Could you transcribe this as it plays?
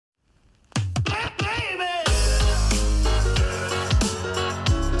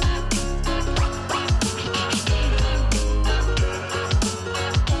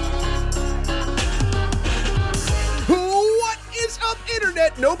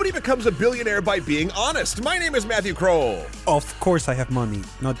Nobody becomes a billionaire by being honest. My name is Matthew Kroll. Of course I have money,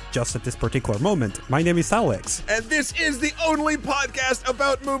 not just at this particular moment. My name is Alex. And this is the only podcast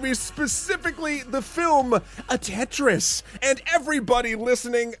about movies, specifically the film A Tetris. And everybody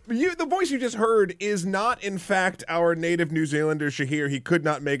listening, the voice you just heard is not, in fact, our native New Zealander, Shahir. He could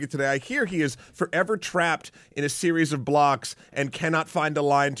not make it today. I hear he is forever trapped in a series of blocks and cannot find a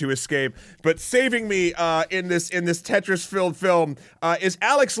line to escape. But saving me in this Tetris-filled film is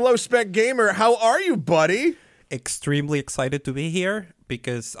Alex Low Spec Gamer. How are you, buddy? Extremely excited to be here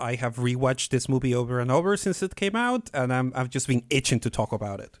because I have rewatched this movie over and over since it came out, and I've just been itching to talk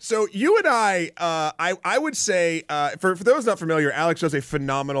about it. So you and I would say, for those not familiar, Alex does a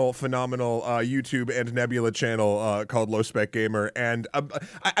phenomenal YouTube and Nebula channel called Low Spec Gamer, and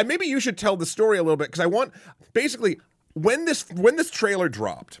maybe you should tell the story a little bit, because I want, basically, when this trailer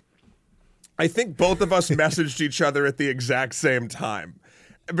dropped, I think both of us messaged each other at the exact same time,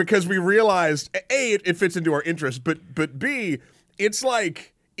 because we realized, A, it fits into our interests, but B, it's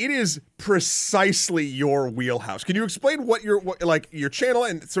like, it is precisely your wheelhouse. Can you explain what your channel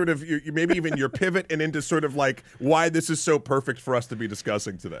and sort of maybe even your pivot and into sort of like why this is so perfect for us to be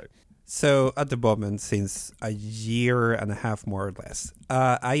discussing today? So at the moment, since a year and a half more or less,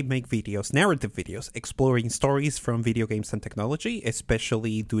 I make videos, narrative videos, exploring stories from video games and technology,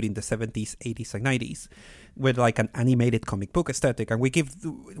 especially during the 70s, 80s, and 90s, with like an animated comic book aesthetic. And we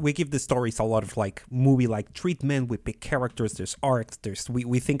give the stories a lot of like movie-like treatment. We pick characters, there's art,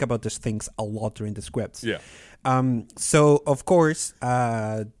 we think about these things a lot during the scripts. Yeah. So of course,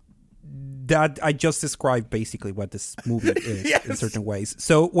 that I just described basically what this movie is Yes. in certain ways.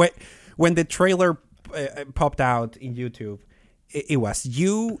 So when the trailer popped out in YouTube, it was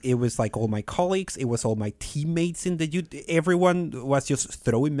you, it was like all my colleagues, it was all my teammates in the everyone was just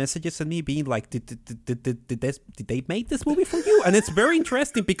throwing messages at me being like, did they make this movie for you? And it's very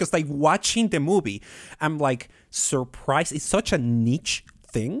interesting because like watching the movie, I'm like surprised. It's such a niche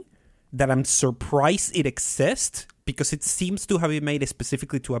thing that I'm surprised it exists, because it seems to have been made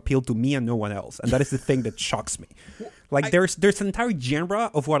specifically to appeal to me and no one else. And that is the thing that shocks me. Like there's an entire genre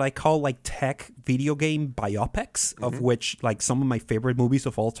of what I call like tech video game biopics, of which like some of my favorite movies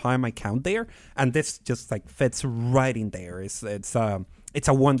of all time I count there. And this just like fits right in there. It's a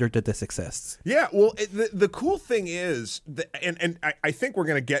wonder that this exists. Yeah, well, the cool thing is, and I think we're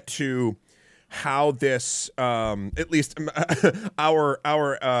going to get to how this, at least our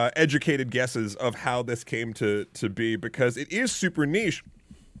educated guesses of how this came to be, because it is super niche,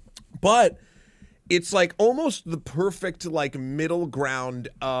 but it's like almost the perfect like middle ground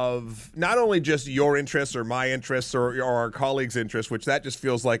of not only just your interests or my interests or our colleagues' interests, which that just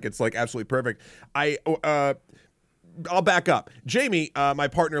feels like it's like absolutely perfect. I'll back up. Jamie, my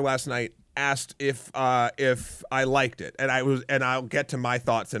partner last night, asked if I liked it, and I'll get to my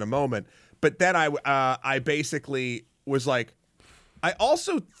thoughts in a moment. But then I basically was like, I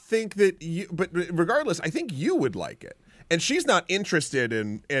also think that you, but regardless, I think you would like it. And she's not interested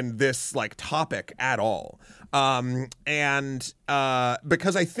in this like topic at all. And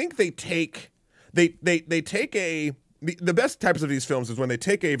because I think they take the best types of these films is when they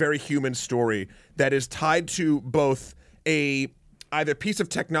take a very human story that is tied to both either piece of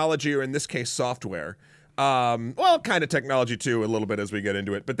technology or in this case software. Well, kind of technology too, a little bit as we get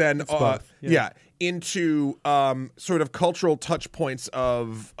into it, but then into sort of cultural touch points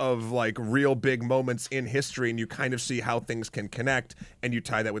of like real big moments in history, and you kind of see how things can connect, and you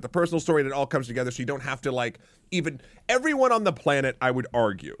tie that with the personal story, and it all comes together, so you don't have to like even everyone on the planet, I would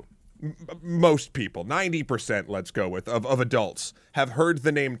argue, most people, 90%, let's go with, of adults have heard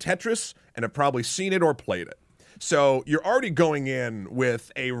the name Tetris and have probably seen it or played it. So you're already going in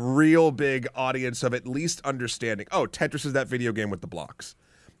with a real big audience of at least understanding, oh, Tetris is that video game with the blocks.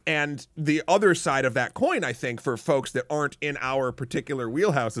 And the other side of that coin, I think, for folks that aren't in our particular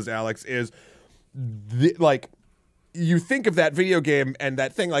wheelhouses, Alex, is like you think of that video game and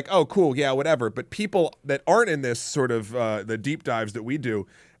that thing like, oh, cool, yeah, whatever. But people that aren't in this sort of the deep dives that we do,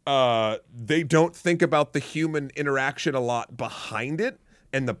 they don't think about the human interaction a lot behind it,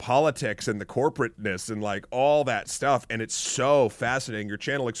 and the politics and the corporateness and like all that stuff. And it's so fascinating. Your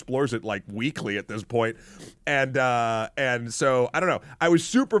channel explores it like weekly at this point. And so I don't know. I was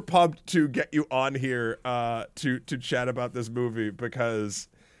super pumped to get you on here to chat about this movie because,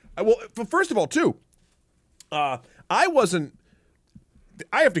 well, first of all, too,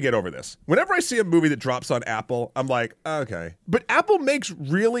 I have to get over this. Whenever I see a movie that drops on Apple, I'm like, okay. But Apple makes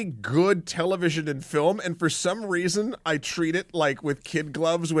really good television and film, and for some reason, I treat it like with kid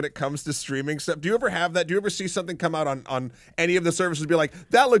gloves when it comes to streaming stuff. Do you ever have that? Do you ever see something come out on any of the services and be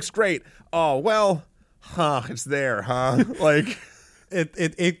like, that looks great. Oh, well, it's there, huh? Like...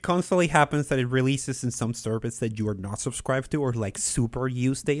 It constantly happens that it releases in some service that you are not subscribed to or like super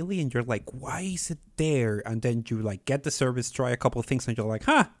use daily, and you're like, why is it there? And then you like get the service, try a couple of things, and you're like,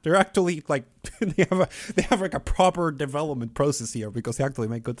 they're actually like they have like a proper development process here because they actually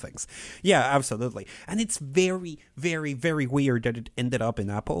make good things. Yeah, absolutely. And it's very, very, very weird that it ended up in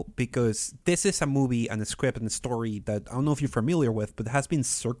Apple, because this is a movie and a script and a story that I don't know if you're familiar with, but has been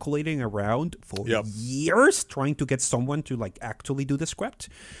circulating around for years, trying to get someone to like actually do the script.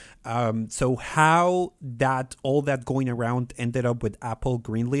 So how all that going around ended up with Apple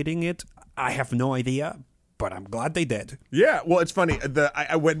greenlighting it, I have no idea, but I'm glad they did. Yeah, well, it's funny.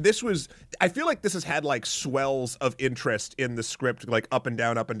 When this was, I feel like this has had like swells of interest in the script, like up and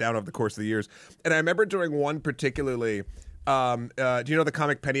down over the course of the years. And I remember during one particularly, do you know the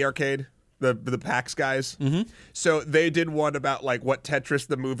comic Penny Arcade? The PAX guys. Mm-hmm. So they did one about like what Tetris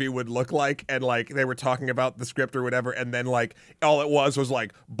the movie would look like, and like they were talking about the script or whatever, and then like all it was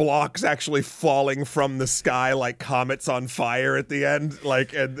like blocks actually falling from the sky like comets on fire at the end,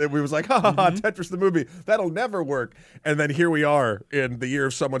 like, and we was like, ha ha ha, Tetris the movie, that'll never work. And then here we are in the year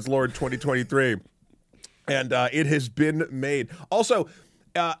of someone's Lord 2023, and it has been made. Also,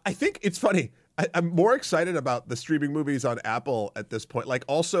 I think it's funny. I'm more excited about the streaming movies on Apple at this point. Like,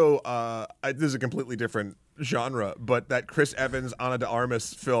 also, this is a completely different genre, but that Chris Evans, Ana de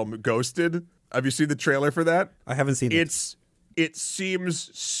Armas film, Ghosted. Have you seen the trailer for that? I haven't seen it. It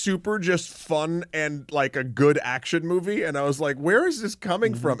seems super just fun and like a good action movie, and I was like, where is this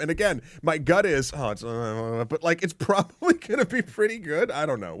coming from? And again, my gut is, but like it's probably gonna be pretty good. I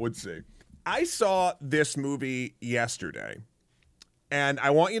don't know. We'll see. I saw this movie yesterday. And I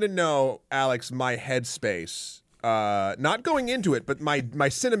want you to know, Alex, my headspace, not going into it, but my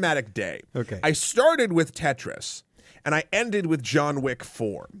cinematic day. Okay. I started with Tetris, and I ended with John Wick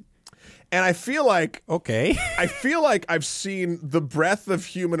 4. And I feel like... Okay. I feel like I've seen the breadth of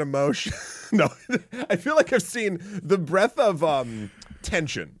human emotion. No, I feel like I've seen the breadth of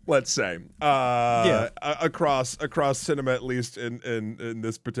tension, let's say, across cinema, at least in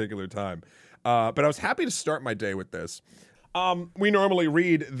this particular time. But I was happy to start my day with this. We normally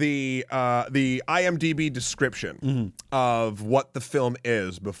read the IMDb description of what the film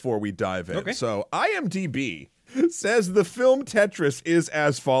is before we dive in. Okay. So IMDb says the film Tetris is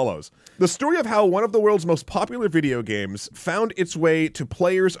as follows. The story of how one of the world's most popular video games found its way to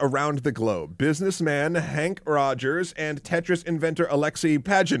players around the globe. Businessman Hank Rogers and Tetris inventor Alexei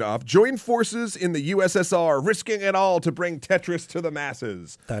Paginov join forces in the USSR, risking it all to bring Tetris to the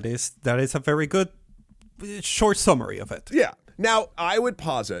masses. That is a very good short summary of it. Yeah. Now, I would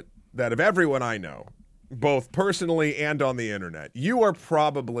posit that of everyone I know, both personally and on the internet, you are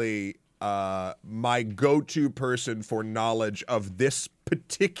probably my go-to person for knowledge of this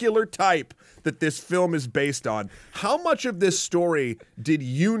particular type that this film is based on. How much of this story did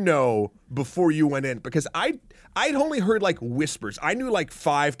you know before you went in? Because I'd only heard like whispers. I knew like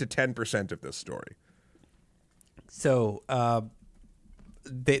 5 to 10% of this story. So,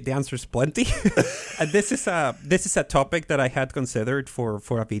 the answer is plenty. And this is a topic that I had considered for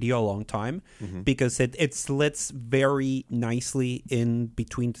a video a long time, because it slits very nicely in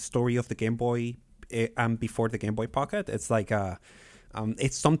between the story of the Game Boy and before the Game Boy Pocket. It's like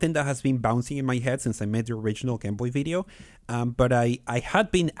it's something that has been bouncing in my head since I made the original Game Boy video, but I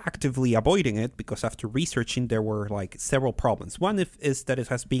had been actively avoiding it because after researching there were like several problems. One is that it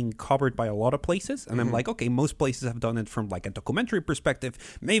has been covered by a lot of places, and I'm like, okay, most places have done it from like a documentary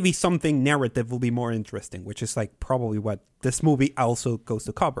perspective. Maybe something narrative will be more interesting, which is like probably what this movie also goes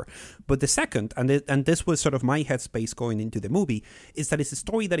to cover. But the second, and this was sort of my headspace going into the movie, is that it's a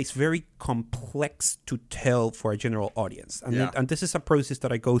story that is very complex to tell for a general audience. And this is a process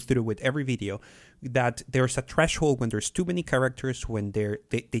that I go through with every video, that there's a threshold when there's too many characters, when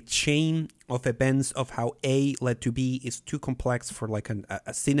the chain of events of how A led to B is too complex for like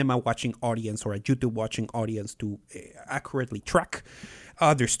a cinema watching audience or a YouTube watching audience to accurately track.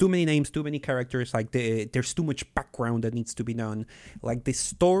 There's too many names, too many characters, like there's too much background that needs to be done. Like the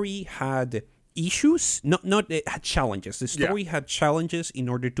story had issues, it had challenges. The story had challenges in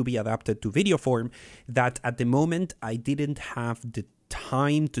order to be adapted to video form that at the moment I didn't have the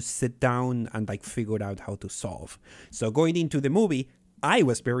time to sit down and like figure out how to solve. So going into the movie, I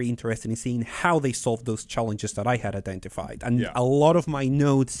was very interested in seeing how they solved those challenges that I had identified. And a lot of my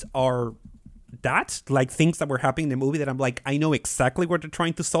notes are that, like things that were happening in the movie that I'm like, I know exactly what they're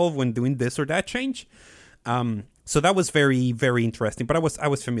trying to solve when doing this or that change. So that was very, very interesting. But I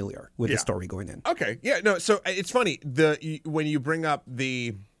was familiar with the story going in. Okay. Yeah, no, so it's funny, when you bring up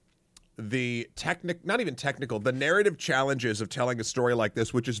the not even technical, the narrative challenges of telling a story like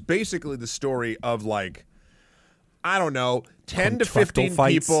this, which is basically the story of like I don't know, 10 to 15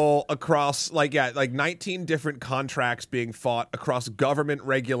 people across, like 19 different contracts being fought across government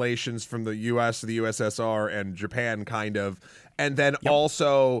regulations from the U.S., the USSR, and Japan, kind of. And then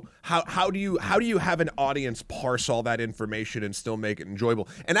also, how do you have an audience parse all that information and still make it enjoyable?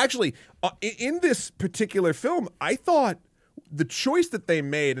 And actually, in this particular film, I thought the choice that they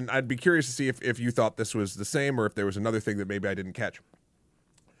made, and I'd be curious to see if you thought this was the same or if there was another thing that maybe I didn't catch.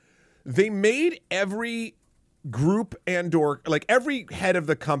 They made every group or like every head of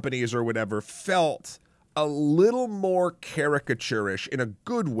the companies or whatever felt a little more caricaturish in a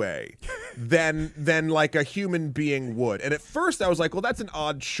good way than like a human being would. And at first I was like, well, that's an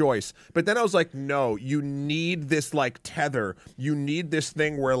odd choice. But then I was like, no, you need this like tether. You need this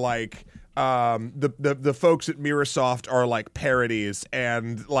thing where like the folks at Mirasoft are like parodies,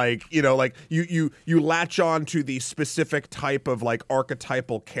 and like, you know, like you latch on to the specific type of like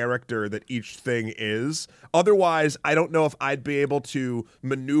archetypal character that each thing is. Otherwise, I don't know if I'd be able to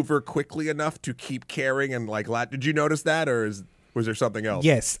maneuver quickly enough to keep caring and like did you notice that, or was there something else?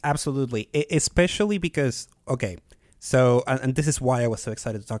 Yes, absolutely. Especially because, okay, so, and this is why I was so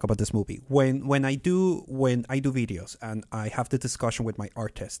excited to talk about this movie. When I do videos and I have the discussion with my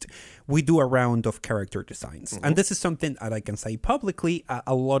artist, we do a round of character designs. And this is something that I can say publicly.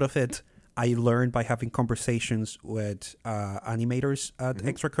 A lot of it I learned by having conversations with animators at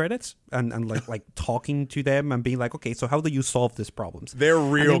Extra Credits and like talking to them and being like, okay, so how do you solve these problems? They're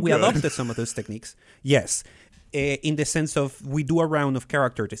real and we adopted some of those techniques. Yes. In the sense of, we do a round of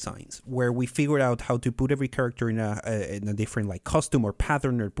character designs where we figure out how to put every character in a different like costume or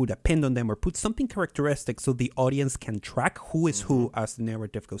pattern, or put a pin on them, or put something characteristic so the audience can track who is who as the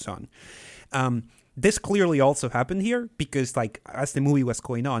narrative goes on. This clearly also happened here because, like, as the movie was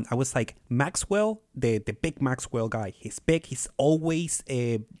going on, I was like, Maxwell, the big Maxwell guy, he's big, he's always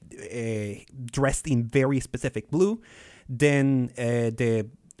dressed in very specific blue. Then the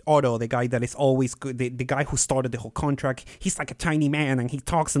Otto, the guy that is always good, the guy who started the whole contract, he's like a tiny man and he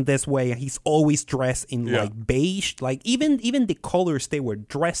talks in this way and he's always dressed in like beige. Like even the colors they were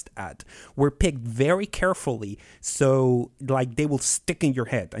dressed at were picked very carefully, so like they will stick in your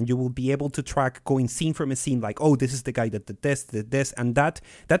head and you will be able to track going scene from a scene, like, oh, this is the guy that did this, and that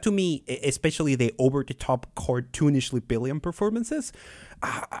to me, especially the over the top cartoonishly billion performances,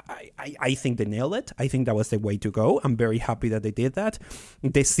 I think they nailed it. I think that was the way to go. I'm very happy that they did that.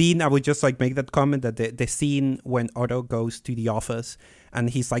 The scene, I would just like make that comment, that the scene when Otto goes to the office and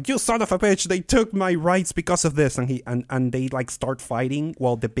he's like, you son of a bitch, they took my rights because of this, and they like start fighting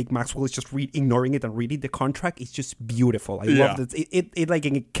while the big Maxwell is just ignoring it and reading the contract. It's just beautiful. I love it. It like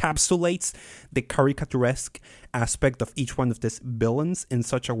encapsulates the caricaturesque aspect of each one of these villains in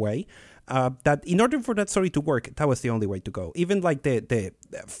such a way that in order for that story to work, that was the only way to go. Even like the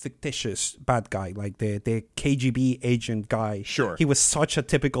fictitious bad guy, like the KGB agent guy, sure, he was such a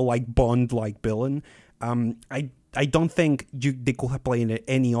typical like Bond like villain. I don't think they could have played it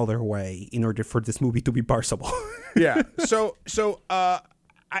any other way in order for this movie to be parsable. Yeah. So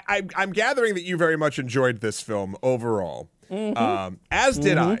I'm gathering that you very much enjoyed this film overall. As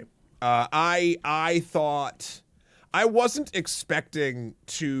did I. I thought I wasn't expecting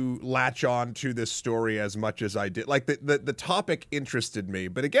to latch on to this story as much as I did. Like the topic interested me,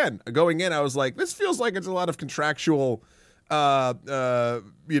 but again, going in, I was like, this feels like it's a lot of contractual,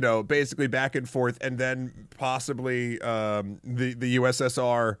 basically back and forth, and then possibly the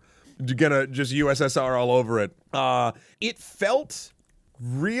USSR gonna just USSR all over it. It felt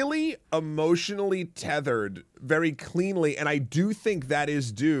really emotionally tethered very cleanly, and I do think that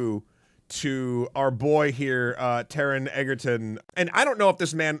is due to our boy here, Taron Egerton. And I don't know if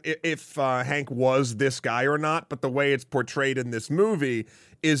this man, if Hank was this guy or not, but the way it's portrayed in this movie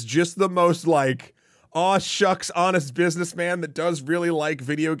is just the most like, aw shucks, honest businessman that does really like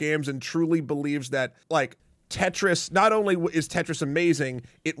video games and truly believes that like Tetris, not only is Tetris amazing,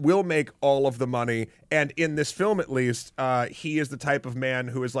 it will make all of the money. And in this film, at least, he is the type of man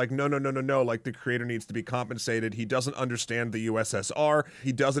who is like, no, like the creator needs to be compensated. He doesn't understand the USSR.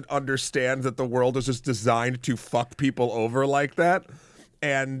 He doesn't understand that the world is just designed to fuck people over like that.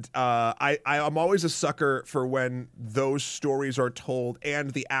 And I'm always a sucker for when those stories are told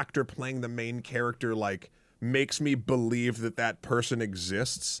and the actor playing the main character like makes me believe that person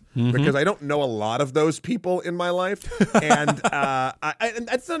exists, because I don't know a lot of those people in my life. And and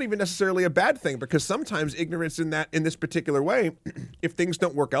that's not even necessarily a bad thing, because sometimes ignorance in this particular way, if things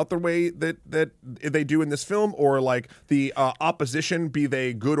don't work out the way that they do in this film, or like the opposition, be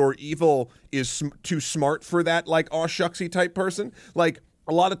they good or evil, is too smart for that like aw shucksy type person, like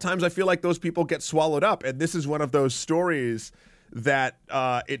a lot of times I feel like those people get swallowed up. And this is one of those stories that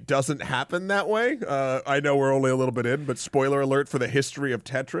it doesn't happen that way. I know we're only a little bit in, but spoiler alert for the history of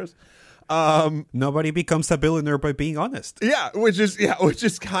Tetris. Nobody becomes a billionaire by being honest. Which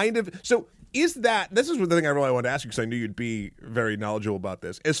is kind of so. This is the thing I really wanted to ask you, because I knew you'd be very knowledgeable about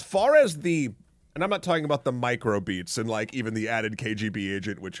this. As far as and I'm not talking about the micro beats and like even the added KGB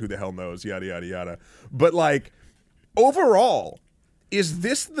agent, which who the hell knows, yada yada yada. But like overall, is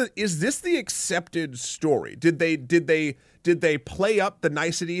this the accepted story? Did they play up the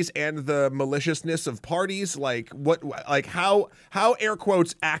niceties and the maliciousness of parties? Like what? Like how air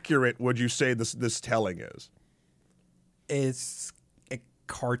quotes accurate would you say this telling is? It's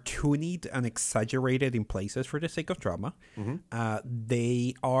cartoonied and exaggerated in places for the sake of drama.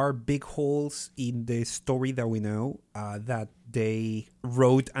 They are big holes in the story that we know, that they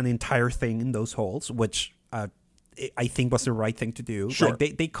wrote an entire thing in those holes, which I think was the right thing to do. Sure.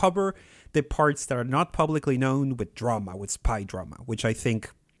 Like they cover the parts that are not publicly known with drama, with spy drama, which I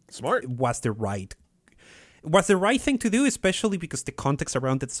think smart was the right thing to do, especially because the context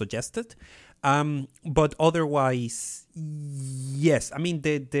around it suggested. But otherwise, yes. I mean,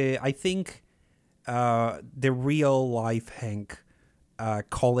 I think the real life Hank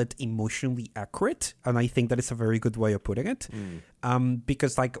call it emotionally accurate, and I think that is a very good way of putting it.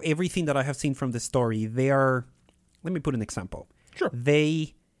 Because like everything that I have seen from the story, let me put an example. Sure.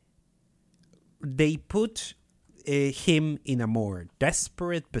 They put him in a more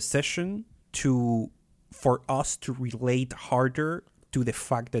desperate position for us to relate harder to the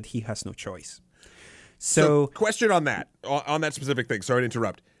fact that he has no choice. So question on that specific thing. Sorry to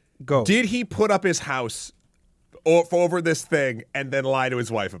interrupt. Go. Did he put up his house over this thing and then lie to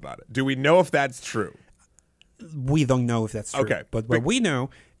his wife about it? Do we know if that's true? We don't know if that's true. Okay. But what we know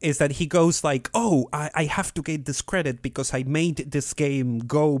is that he goes like, oh, I have to get this credit because I made this game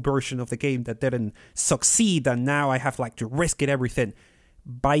Go version of the game that didn't succeed, and now I have like to risk it everything.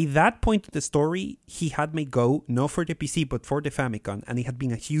 By that point in the story, he had made Go, not for the PC, but for the Famicom, and it had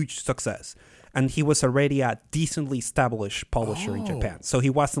been a huge success. And he was already a decently established publisher in Japan. So he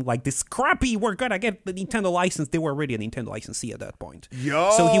wasn't like this crappy, we're going to get the Nintendo license. They were already a Nintendo licensee at that point.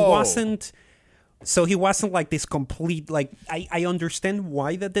 Yo! So he wasn't like this complete, like, I understand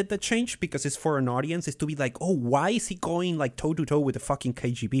why they did the change, because it's for an audience. It's to be like, oh, why is he going like toe to toe with the fucking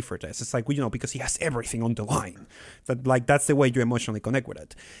KGB for this? It's like, well, because he has everything on the line. That like that's the way you emotionally connect with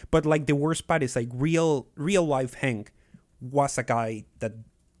it. But like the worst part is like real life Hank was a guy that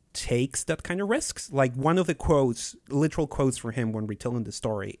takes that kind of risks. Like one of the quotes, literal quotes for him when retelling the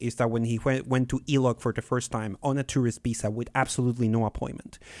story, is that when he went to Elog for the first time on a tourist visa with absolutely no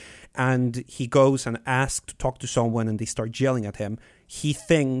appointment, and he goes and asks to talk to someone and they start yelling at him, he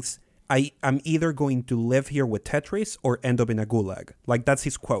thinks, I'm either going to live here with Tetris or end up in a gulag. Like that's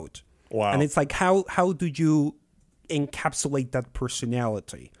his quote. Wow. And it's like, how do you encapsulate that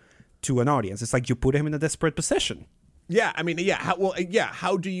personality to an audience? It's like you put him in a desperate position. Yeah, I mean, yeah.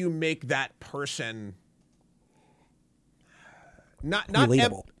 How do you make that person not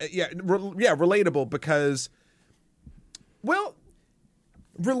relatable? Relatable because, well,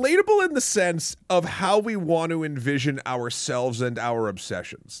 relatable in the sense of how we want to envision ourselves and our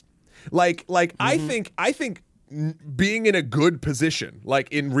obsessions. Like I think being in a good position,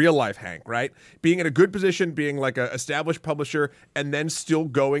 like in real life, Hank, right? Being in a good position, being like an established publisher, and then still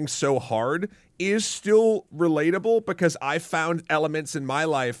going so hard is still relatable, because I found elements in my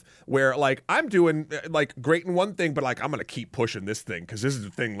life where like I'm doing like great in one thing, but like I'm going to keep pushing this thing because this is the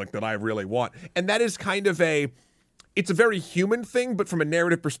thing like that I really want. And that is kind of it's a very human thing, but from a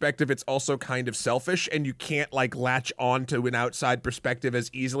narrative perspective, it's also kind of selfish, and you can't like latch on to an outside perspective as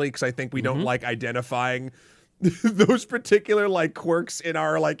easily, because I think we don't like identifying those particular like quirks in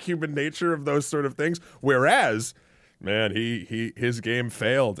our like human nature of those sort of things. Whereas, man, his game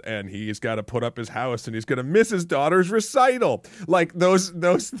failed and he's got to put up his house and he's going to miss his daughter's recital. Like those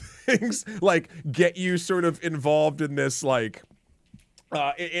things like get you sort of involved in this like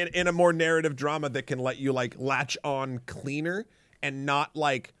in a more narrative drama that can let you like latch on cleaner, and not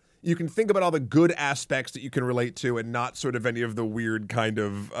like you can think about all the good aspects that you can relate to and not sort of any of the weird kind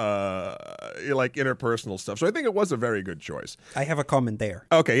of like interpersonal stuff. So I think it was a very good choice. I have a comment there.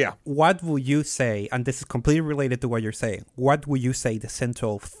 Okay, yeah. What would you say, and this is completely related to what you're saying, what would you say the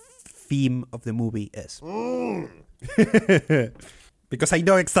central theme of the movie is? Because I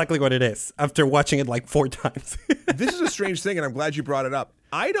know exactly what it is after watching it like 4 times. This is a strange thing, and I'm glad you brought it up.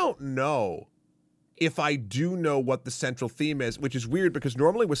 I don't know if I do know what the central theme is, which is weird because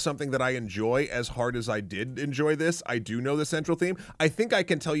normally with something that I enjoy as hard as I did enjoy this, I do know the central theme. I think I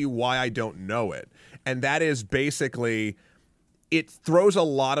can tell you why I don't know it. And that is basically, it throws a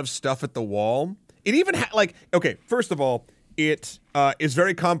lot of stuff at the wall. It even, okay, first of all, it is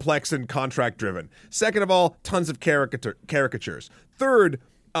very complex and contract driven. Second of all, tons of caricatures. Third,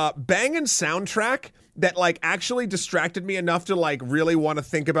 banging soundtrack that like actually distracted me enough to like really want to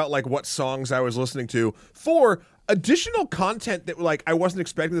think about like what songs I was listening to. 4, additional content that like I wasn't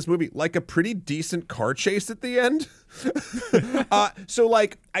expecting this movie, like a pretty decent car chase at the end. So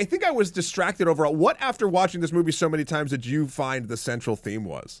like I think I was distracted overall. What, after watching this movie so many times, did you find the central theme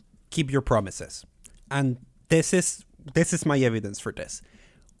was? Keep your promises. And this is my evidence for this.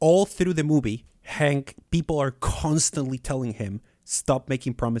 All through the movie, Hank, people are constantly telling him, stop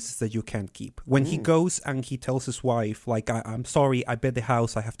making promises that you can't keep. When he goes and he tells his wife, like, I'm sorry, I bet the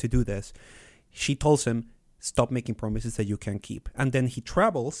house, I have to do this. She tells him, stop making promises that you can't keep. And then he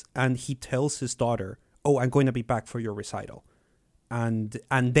travels and he tells his daughter, oh, I'm going to be back for your recital. And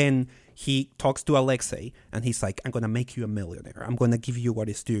then he talks to Alexei and he's like, I'm going to make you a millionaire. I'm going to give you what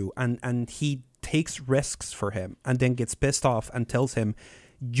is due. And he takes risks for him and then gets pissed off and tells him,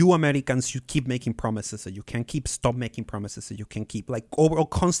 you Americans, you keep making promises that you can't keep. Stop making promises that you can keep. Like, overall,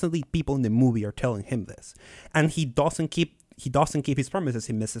 constantly people in the movie are telling him this. And he doesn't keep his promises.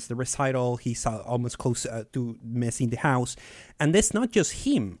 He misses the recital. He's almost close to missing the house. And that's not just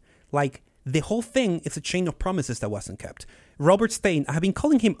him. Like, the whole thing is a chain of promises that wasn't kept. Robert Stein, I've been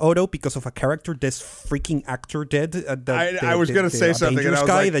calling him Otto because of a character this freaking actor did. I was going to say something. And I was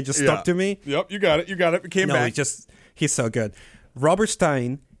guy like, that just stuck to me. Yep, you got it. It came back. He's so good. Robert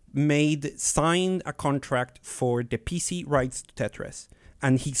Stein signed a contract for the PC rights to Tetris.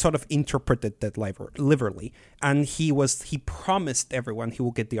 And he sort of interpreted that liberally. And he promised everyone he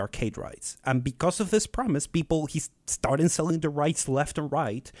will get the arcade rights. And because of this promise, he started selling the rights left and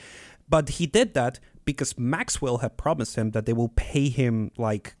right. But he did that because Maxwell had promised him that they will pay him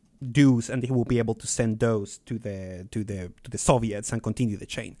like dues and he will be able to send those to the Soviets and continue the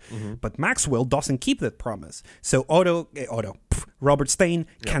chain. Mm-hmm. But Maxwell doesn't keep that promise. So Robert Stein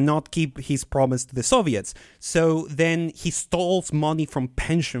cannot keep his promise to the Soviets. So then he stalls money from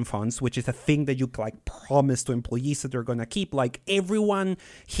pension funds, which is a thing that you like promise to employees that they're going to keep. Like, everyone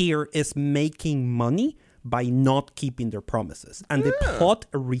here is making money by not keeping their promises. And the plot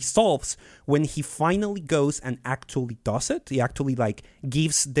resolves when he finally goes and actually does it. He actually like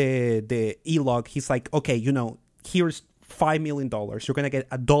gives the e-log. He's like, okay, here's $5 million. You're going to get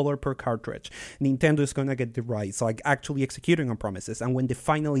 $1 per cartridge. Nintendo is going to get the rights, like actually executing on promises. And when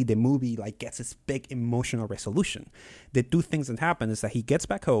the movie like gets this big emotional resolution, the two things that happen is that he gets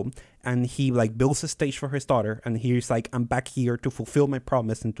back home and he like builds a stage for his daughter. And he's like, I'm back here to fulfill my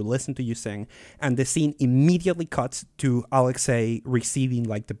promise and to listen to you sing. And the scene immediately cuts to Alexei receiving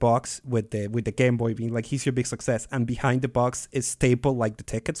like the box with the Game Boy, being like, he's your big success. And behind the box is stapled like the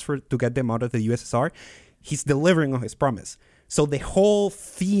tickets to get them out of the USSR. He's delivering on his promise. So the whole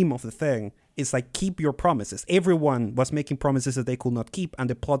theme of the thing is like, keep your promises. Everyone was making promises that they could not keep, and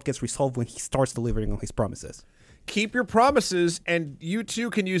the plot gets resolved when he starts delivering on his promises. Keep your promises, and you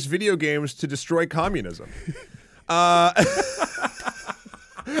too can use video games to destroy communism. I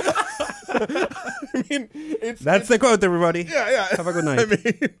mean, that's the quote, everybody. Yeah. Have a good night. I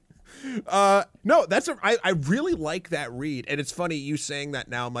mean, no, I really like that read, and it's funny you saying that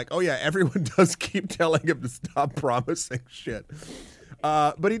now. I'm like, oh yeah, everyone does keep telling him to stop promising shit,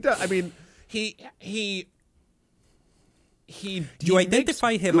 but he does. I mean, he you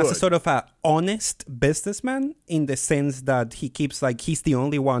identify him as a sort of a honest businessman in the sense that he keeps like, he's the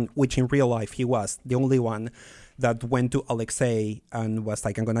only one, which in real life he was the only one that went to Alexei and was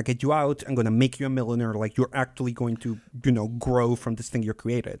like, I'm going to get you out. I'm going to make you a millionaire. Like, you're actually going to, grow from this thing you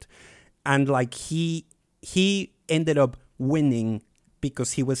created. And like, he ended up winning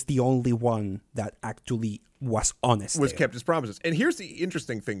because he was the only one that actually was honest. Kept his promises. And here's the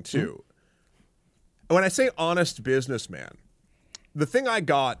interesting thing too. When I say honest businessman, the thing I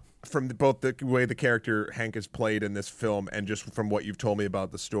got from both the way the character Hank is played in this film and just from what you've told me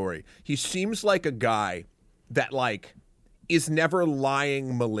about the story, he seems like a guy that like is never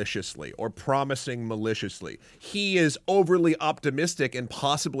lying maliciously or promising maliciously. He is overly optimistic and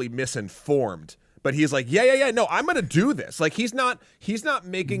possibly misinformed, but he's like, yeah, no, I'm going to do this. Like, he's not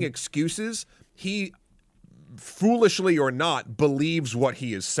making excuses. He, foolishly or not, believes what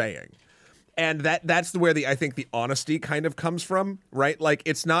he is saying. And that's where I think the honesty kind of comes from, right? Like,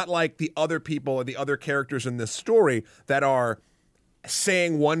 it's not like the other people or the other characters in this story that are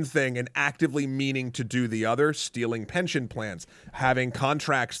saying one thing and actively meaning to do the other, stealing pension plans, having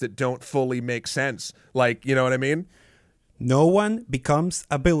contracts that don't fully make sense. Like, you know what I mean? No one becomes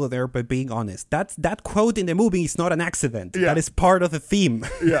a billionaire by being honest. That quote in the movie is not an accident. Yeah. That is part of the theme.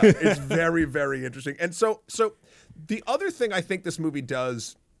 Yeah, it's very, very interesting. And so the other thing I think this movie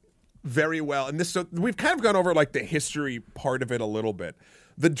does very well. And this, so we've kind of gone over like the history part of it a little bit.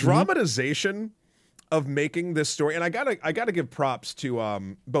 The dramatization of making this story, and I gotta give props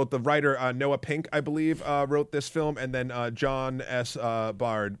to both the writer Noah Pink, I believe, wrote this film, and then John S.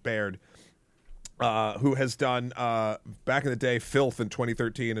 Baird, who has done back in the day Filth in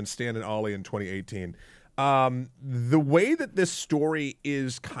 2013 and Stan and Ollie in 2018. The way that this story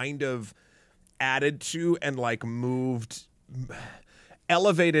is kind of added to and like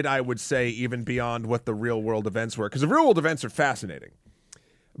elevated, I would say, even beyond what the real world events were, because the real world events are fascinating.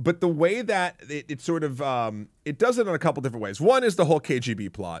 But the way that it sort of it does it in a couple different ways. One is the whole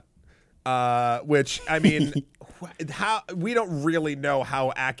KGB plot, which, I mean, how we don't really know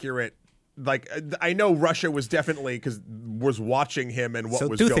how accurate. Like, I know Russia was definitely was watching him and what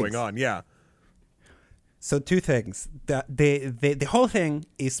was going on. Yeah. So two things. The whole thing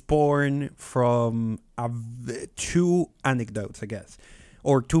is born from two anecdotes, I guess,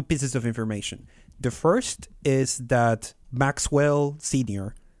 or two pieces of information. The first is that Maxwell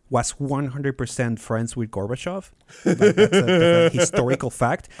Sr. was 100% friends with Gorbachev. Like, that's a historical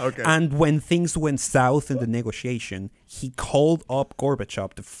fact. Okay. And when things went south in the negotiation, he called up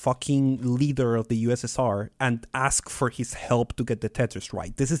Gorbachev, the fucking leader of the USSR, and asked for his help to get the Tetris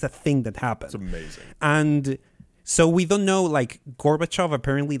right. This is a thing that happened. It's amazing. And so we don't know, like, Gorbachev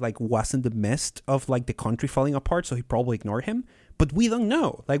apparently, like, was in the midst of, like, the country falling apart, so he probably ignored him. But we don't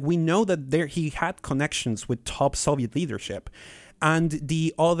know. Like, we know that he had connections with top Soviet leadership. And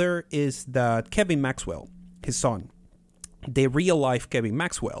the other is that Kevin Maxwell, his son, the real-life Kevin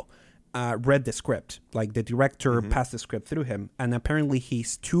Maxwell, read the script. Like, the director passed the script through him. And apparently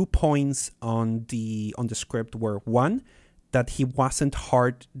his 2 points on the script were, one, that he wasn't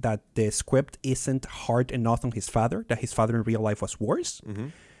hard, that the script isn't hard enough on his father, that his father in real life was worse,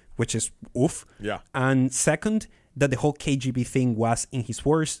 which is oof. Yeah. And second, that the whole KGB thing was, in his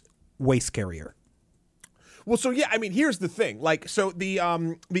words, way scarier. Well, so yeah, I mean, here's the thing. Like, so the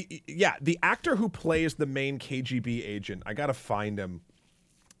actor who plays the main KGB agent, I gotta find him.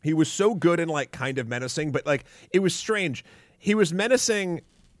 He was so good and like kind of menacing, but like it was strange. He was menacing.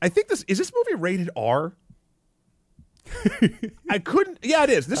 I think this movie rated R? I couldn't. Yeah, it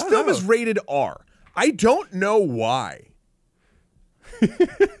is. This film is rated R. I don't know why.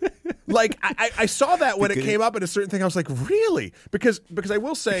 Like, I saw that when it came up at a certain thing. I was like, really? Because I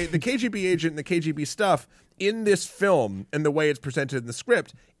will say the KGB agent and the KGB stuff in this film and the way it's presented in the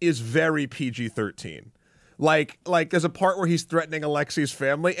script is very PG-13. Like there's a part where he's threatening Alexei's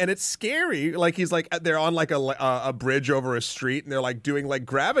family, and it's scary. Like, he's like, they're on like a bridge over a street, and they're like doing like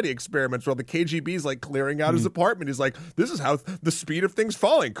gravity experiments while the KGB's like clearing out his apartment. He's like, this is how the speed of things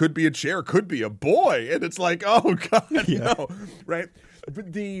falling. Could be a chair, could be a boy. And it's like, oh God, no. Right?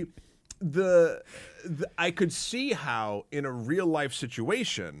 But the I could see how in a real life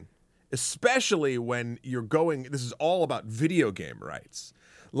situation, especially when you're going, this is all about video game rights.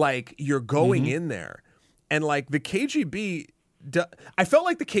 Like, you're going in there, and like the KGB, I felt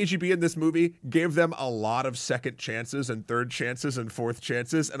like the KGB in this movie gave them a lot of second chances and third chances and fourth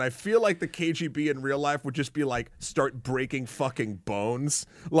chances. And I feel like the KGB in real life would just be like, start breaking fucking bones.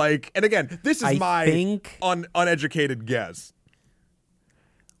 Like, and again, this is my uneducated guess.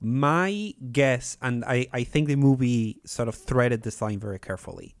 My guess, and I think the movie sort of threaded this line very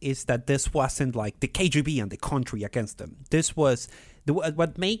carefully, is that this wasn't like the KGB and the country against them. This was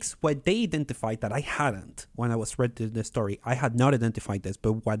what they identified that I hadn't when I was reading the story. I had not identified this,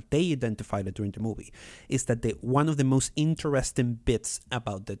 but what they identified it during the movie is that one of the most interesting bits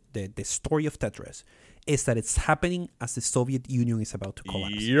about the story of Tetris is that it's happening as the Soviet Union is about to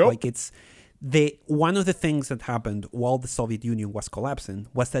collapse. Yep. Like, it's one of the things that happened while the Soviet Union was collapsing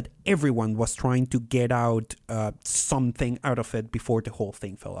was that everyone was trying to get out something out of it before the whole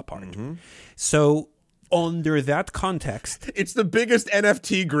thing fell apart. So under that context, it's the biggest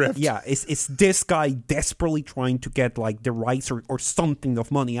NFT grift. Yeah, it's this guy desperately trying to get like the rights or something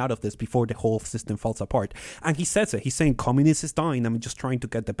of money out of this before the whole system falls apart. And he says it. He's saying communism is dying. I'm just trying to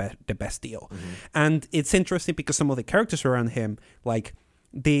get the best deal. And it's interesting because some of the characters around him, like,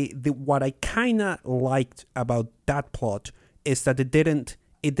 the what I kind of liked about that plot is that it didn't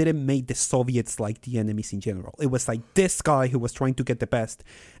make the Soviets like the enemies in general. It was like this guy who was trying to get the best,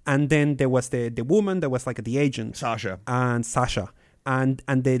 and then there was the woman that was like the agent, Sasha, and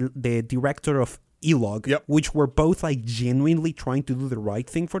the director of ELOG, which were both like genuinely trying to do the right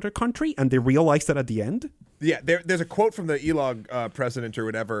thing for their country, and they realized that at the end. Yeah, there's a quote from the ELOG president or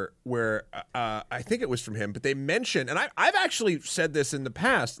whatever where I think it was from him, but they mentioned, and I've actually said this in the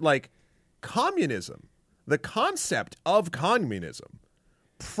past, like, communism, the concept of communism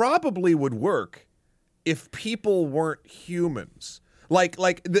probably would work if people weren't humans. Like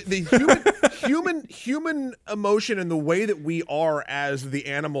the human emotion and the way that we are as the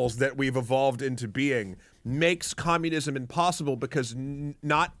animals that we've evolved into being makes communism impossible because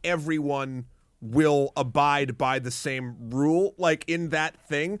not everyone will abide by the same rule, like in that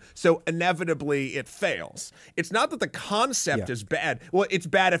thing. So inevitably it fails. It's not that the concept is bad. Well, it's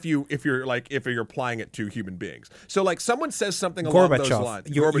bad if you're applying it to human beings. So like someone says something along those lines.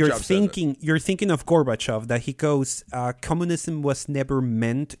 You're thinking of Gorbachev, that he goes, communism was never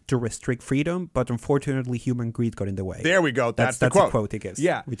meant to restrict freedom, but unfortunately human greed got in the way. There we go. That's the quote he gives.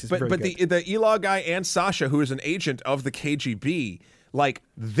 Yeah, which is but very good. the Elah guy and Sasha, who is an agent of the KGB, like,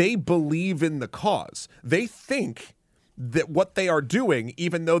 they believe in the cause. They think that what they are doing,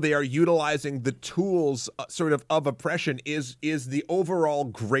 even though they are utilizing the tools sort of oppression, is the overall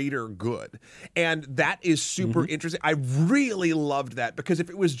greater good. And that is super interesting. I really loved that, because if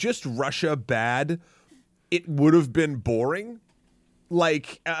it was just Russia bad, it would have been boring.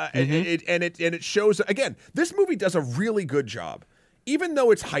 Like, it shows, again, this movie does a really good job. Even though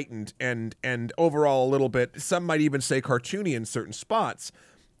it's heightened and overall a little bit, some might even say cartoony in certain spots,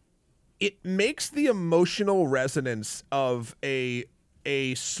 it makes the emotional resonance of a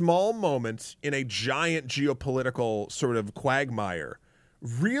small moment in a giant geopolitical sort of quagmire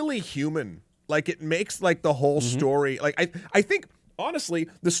really human. Like, it makes like the whole story, like I think honestly,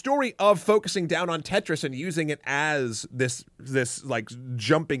 the story of focusing down on Tetris and using it as this like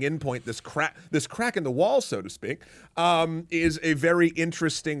jumping in point, this crack in the wall, so to speak, is a very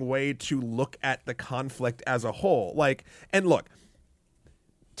interesting way to look at the conflict as a whole. Like, and look,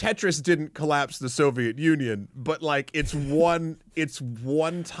 Tetris didn't collapse the Soviet Union, but like it's one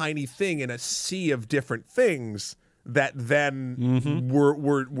tiny thing in a sea of different things that then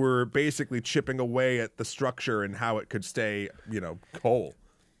were basically chipping away at the structure and how it could stay, whole.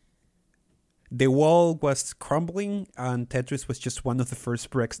 The wall was crumbling, and Tetris was just one of the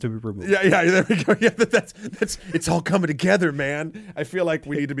first bricks to be removed. Yeah, there we go. Yeah, that's it's all coming together, man. I feel like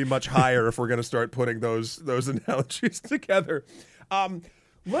we need to be much higher if we're going to start putting those analogies together.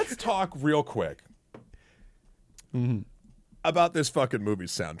 Let's talk real quick about this fucking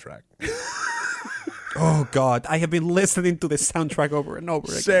movie's soundtrack. Oh God, I have been listening to the soundtrack over and over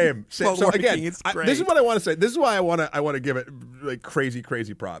again. Same. So again, this is what I want to say. This is why I want to give it like crazy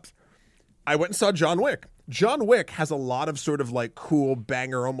props. I went and saw John Wick. John Wick has a lot of sort of like cool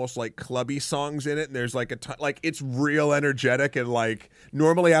banger, almost like clubby songs in it, and there's like like it's real energetic, and like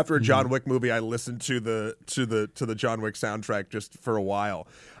normally after a John Wick movie, I listen to the John Wick soundtrack just for a while.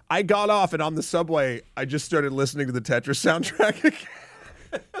 I got off, and on the subway, I just started listening to the Tetris soundtrack again.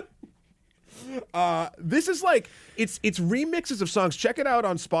 This is like it's remixes of songs. Check it out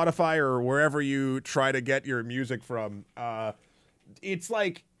on Spotify or wherever you try to get your music from.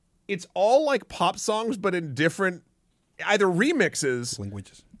 It's all like pop songs, but in different either remixes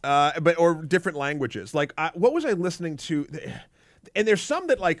languages, or different languages. Like what was I listening to? And there's some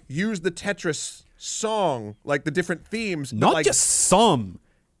that like use the Tetris song, like the different themes. Not like, just some.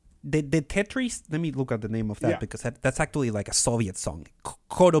 The Tetris, let me look at the name of that, because that's actually like a Soviet song,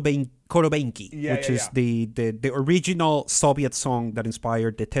 Korobenki, which is the original Soviet song that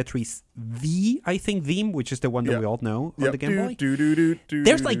inspired the Tetris I think theme, which is the one that we all know on the Game Boy.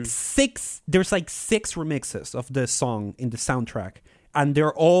 There's like six remixes of the song in the soundtrack. And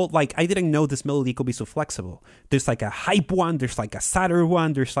they're all like, I didn't know this melody could be so flexible. There's like a hype one, there's like a sadder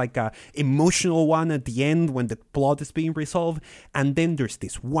one, there's like a emotional one at the end when the plot is being resolved. And then there's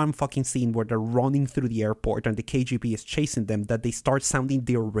this one fucking scene where they're running through the airport and the KGB is chasing them, that they start sounding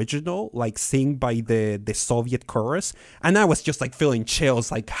the original, like sing by the Soviet chorus. And I was just like feeling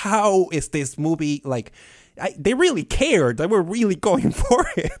chills, like how is this movie like... they really cared. They were really going for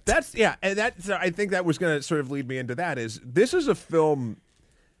it. I think that was going to sort of lead me into that. This is a film,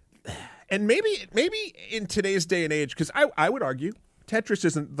 and maybe in today's day and age, because I would argue Tetris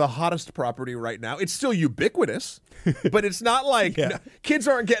isn't the hottest property right now. It's still ubiquitous, but it's not like kids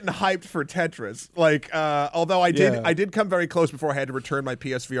aren't getting hyped for Tetris. Like, although I did come very close before I had to return my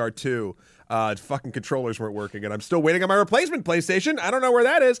PSVR 2. Fucking controllers weren't working, and I'm still waiting on my replacement PlayStation. I don't know where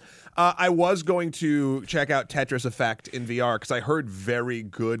that is. I was going to check out Tetris Effect in VR because I heard very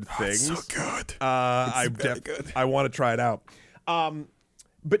good things. It's so good. Very good. I want to try it out.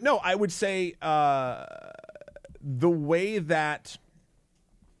 But no, I would say the way that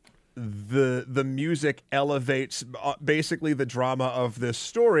the music elevates basically the drama of this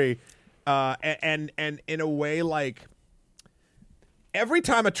story, and in a way like. Every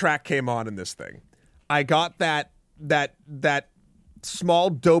time a track came on in this thing, I got that small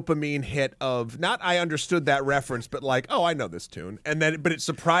dopamine hit of not I understood that reference, but like, oh, I know this tune. And then, but it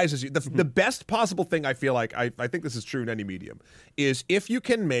surprises you. The best possible thing I feel like, I think this is true in any medium, is if you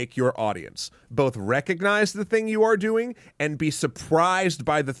can make your audience both recognize the thing you are doing and be surprised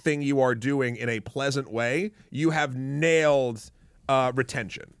by the thing you are doing in a pleasant way, you have nailed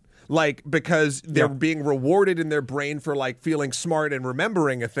retention. Like, because they're being rewarded in their brain for like feeling smart and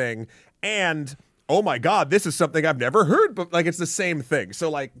remembering a thing, and oh my God, this is something I've never heard, but like it's the same thing. So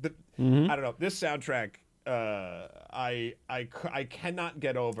like, I don't know, this soundtrack, I cannot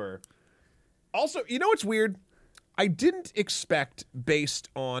get over. Also, you know what's weird? I didn't expect, based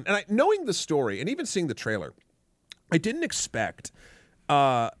on, and knowing the story and even seeing the trailer, I didn't expect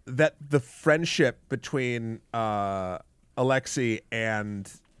that the friendship between Alexei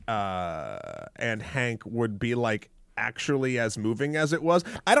and Hank would be like actually as moving as it was.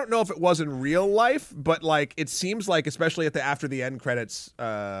 I don't know if it was in real life, but like it seems like, especially at the after the end credits,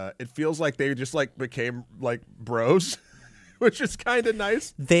 it feels like they just like became like bros, which is kind of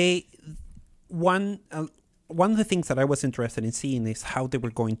nice. One of the things that I was interested in seeing is how they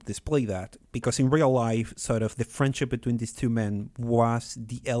were going to display that, because in real life, sort of the friendship between these two men was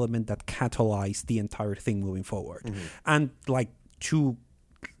the element that catalyzed the entire thing moving forward. And like to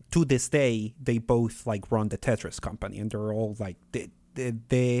this day, they both like run the Tetris company, and they're all like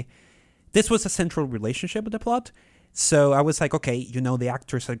this was a central relationship with the plot. So I was like, okay, you know, the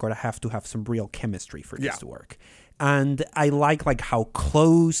actors are going to have some real chemistry for this to work. And I like how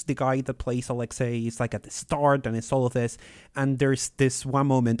close the guy that plays Alexei is, like at the start, and it's all of this. And there's this one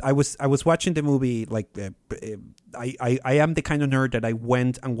moment I was watching the movie, like I am the kind of nerd that I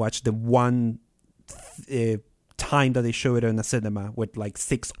went and watched the one time that they showed it in a cinema with like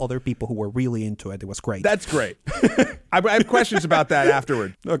 6 other people who were really into it. It was great. That's great. I have questions about that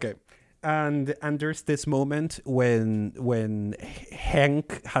afterward. Okay. And there's this moment when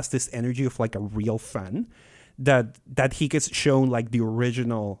Hank has this energy of like a real fan, that he gets shown like the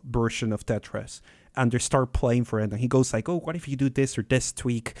original version of Tetris, and they start playing for it, and he goes like, oh, what if you do this or this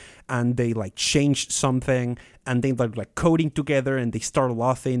tweak, and they like change something, and they like coding together, and they start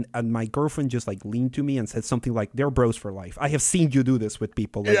laughing, and my girlfriend just like leaned to me and said something like, they're bros for life. I have seen you do this with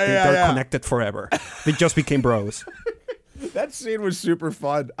people. Like, they're connected forever. They just became bros. That scene was super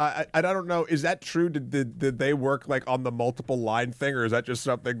fun. I don't know. Is that true? Did they work like on the multiple line thing, or is that just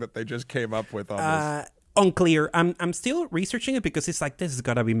something that they just came up with on this? Unclear. I'm still researching it, because it's like, this has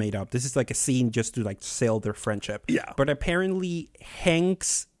got to be made up. This is like a scene just to like sell their friendship. Yeah. But apparently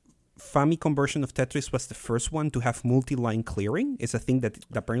Hank's Famicom version of Tetris was the first one to have multi-line clearing. It's a thing that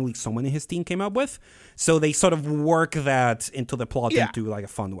apparently someone in his team came up with. So they sort of work that into the plot into like a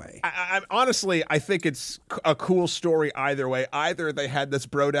fun way. I honestly, I think it's a cool story either way. Either they had this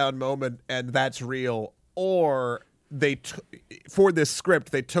bro down moment and that's real, or for this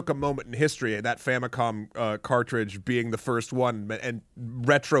script, they took a moment in history, that Famicom cartridge being the first one, and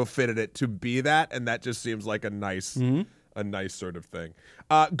retrofitted it to be that, and that just seems like a nice sort of thing.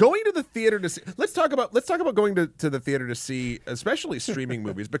 Going to the theater to see, let's talk about going to the theater to see, especially streaming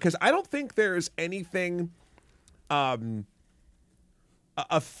movies, because I don't think there's anything a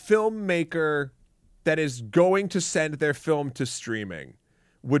filmmaker that is going to send their film to streaming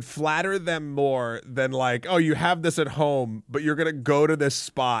would flatter them more than like, oh, you have this at home, but you're gonna go to this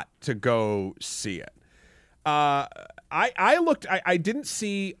spot to go see it. I didn't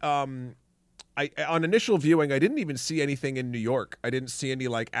see on initial viewing, I didn't even see anything in New York. I didn't see any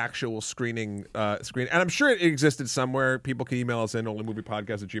like actual screening, and I'm sure it existed somewhere. People can email us in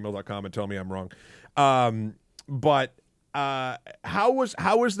onlymoviepodcast@gmail.com and tell me I'm wrong. But how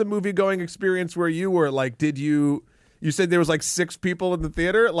was the movie going experience where you were? Like, did you said there was like 6 people in the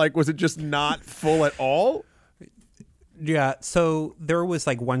theater? Like, was it just not full at all? Yeah, so there was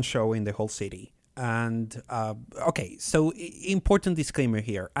like one show in the whole city. And, okay, so important disclaimer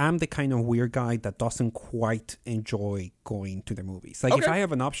here. I'm the kind of weird guy that doesn't quite enjoy going to the movies. Like, if I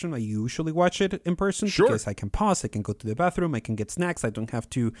have an option, I usually watch it in person. Sure. Because I can pause, I can go to the bathroom, I can get snacks. I don't have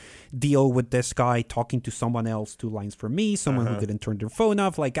to deal with this guy talking to someone else 2 lines from me, someone who didn't turn their phone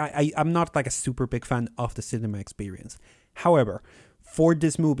off. Like, I'm not like a super big fan of the cinema experience. However, for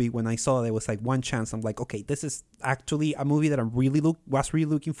this movie, when I saw there was like one chance, I'm like, okay, this is actually a movie that I was really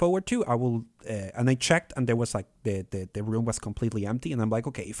looking forward to. I will, and I checked, and there was like the room was completely empty, and I'm like,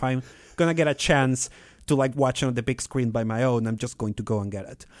 okay, if I'm gonna get a chance to like watch it on the big screen by my own, I'm just going to go and get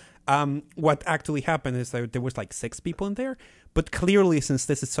it. What actually happened is that there was like 6 people in there, but clearly, since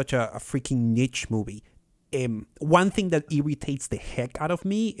this is such a freaking niche movie, one thing that irritates the heck out of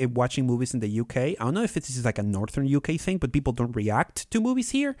me in watching movies in the UK, I don't know if this is like a northern UK thing, but people don't react to movies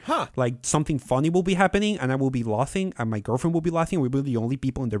here. Like something funny will be happening and I will be laughing and my girlfriend will be laughing. We'll be the only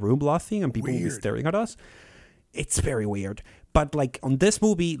people in the room laughing and people will be staring at us. It's very weird. But like on this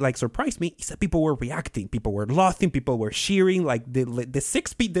movie, like surprised me is that people were reacting. People were laughing. People were cheering. Like the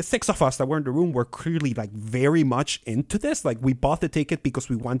six of us that were in the room were clearly like very much into this. Like we bought the ticket because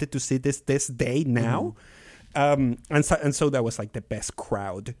we wanted to see this day now. And so that was like the best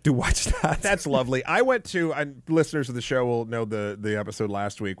crowd to watch that. That's lovely. I went to, and listeners of the show will know the episode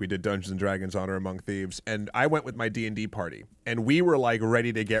last week. We did Dungeons and Dragons Honor Among Thieves, and I went with my D&D party, and we were like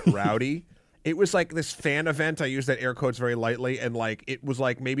ready to get rowdy. It was like this fan event. I use that air quotes very lightly, and like it was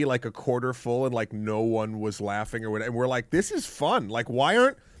like maybe like a quarter full, and like no one was laughing or whatever. And we're like, this is fun. Like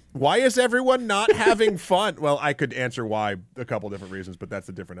why is everyone not having fun? Well, I could answer why a couple different reasons, but that's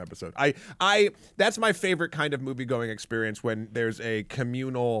a different episode. That's my favorite kind of movie-going experience, when there's a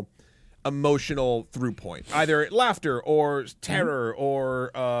communal, emotional through point, either laughter or terror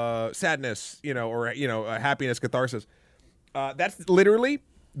or sadness, or happiness, catharsis. That's literally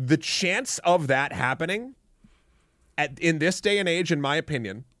the chance of that happening in this day and age, in my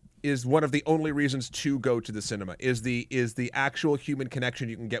opinion, is one of the only reasons to go to the cinema, is the actual human connection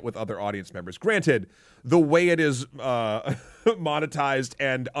you can get with other audience members. Granted, the way it is monetized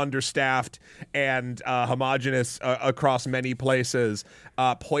and understaffed and homogenous across many places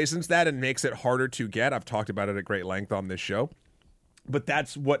poisons that and makes it harder to get. I've talked about it at great length on this show. But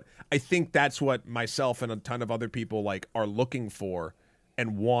that's what myself and a ton of other people like are looking for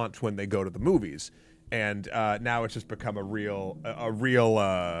and want when they go to the movies. And now it's just become a real,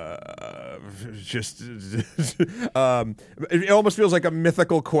 it almost feels like a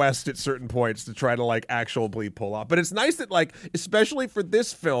mythical quest at certain points to try to like actually pull off. But it's nice that like, especially for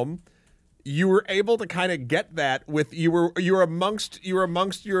this film, you were able to kind of get that with you were amongst your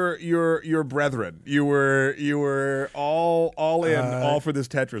brethren. You were all in, all for this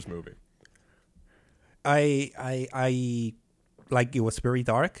Tetris movie. I like, it was very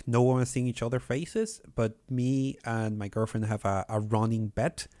dark. No one was seeing each other's faces, but me and my girlfriend have a running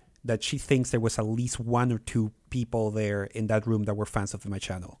bet that she thinks there was at least one or two people there in that room that were fans of my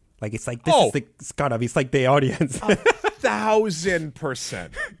channel. Like, it's like, it's gotta be, it's like the audience.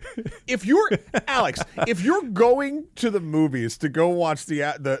 1,000%. If you're going to the movies to go watch the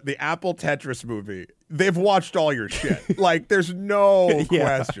Apple Tetris movie, they've watched all your shit. Like, there's no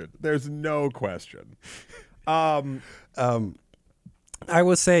question. There's no question. I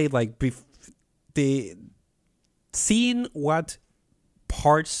would say, like, seeing what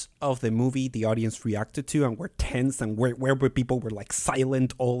parts of the movie the audience reacted to and were tense and where people were, like,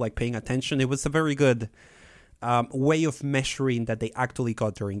 silent, all, like, paying attention, it was a very good way of measuring that they actually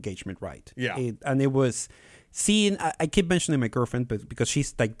got their engagement right. Yeah. And it was seeing, I keep mentioning my girlfriend, but because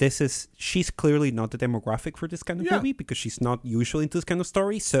she's like, she's clearly not the demographic for this kind of movie, because she's not usually into this kind of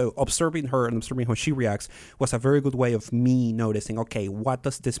story. So observing her and observing how she reacts was a very good way of me noticing, okay, what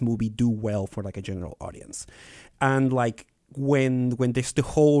does this movie do well for like a general audience? And like, when there's the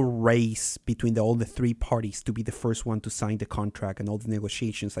whole race between all the three parties to be the first one to sign the contract and all the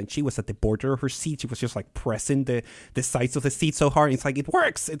negotiations, and she was at the border of her seat, she was just like pressing the sides of the seat so hard. It's like, it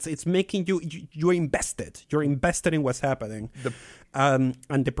works. It's making you're invested. You're invested in what's happening. And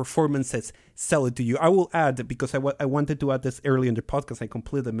the performances sell it to you. I will add, because I wanted to add this early in the podcast, I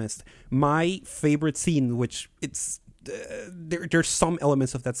completely missed my favorite scene, which it's there's some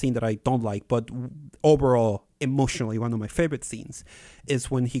elements of that scene that I don't like, but overall, emotionally, one of my favorite scenes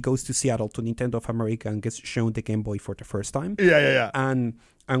is when he goes to Seattle to Nintendo of America and gets shown the Game Boy for the first time. Yeah. And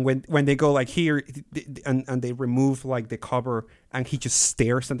when they go like here and they remove like the cover and he just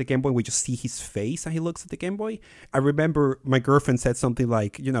stares at the Game Boy, we just see his face and he looks at the Game Boy. I remember my girlfriend said something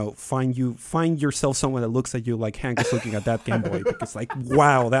like, find yourself someone that looks at you like Hank is looking at that Game Boy, because like,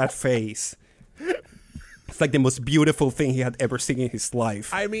 wow, that face. It's like the most beautiful thing he had ever seen in his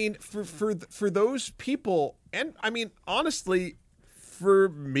life. I mean, for those people, and I mean, honestly, for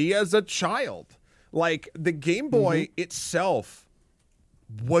me as a child, like the Game Boy itself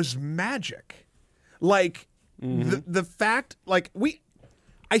was magic. Like the fact, like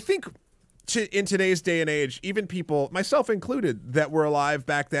I think in today's day and age, even people, myself included, that were alive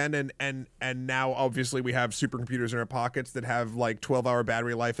back then and now obviously we have supercomputers in our pockets that have like 12-hour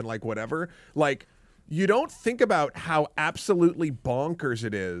battery life and like whatever, like, you don't think about how absolutely bonkers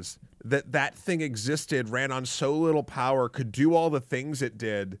it is that thing existed, ran on so little power, could do all the things it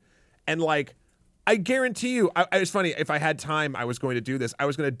did. And like, I guarantee you, it's funny, if I had time, I was going to do this. I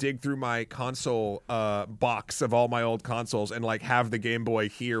was going to dig through my console box of all my old consoles and like have the Game Boy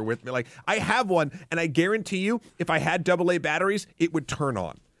here with me. Like I have one, and I guarantee you, if I had AA batteries, it would turn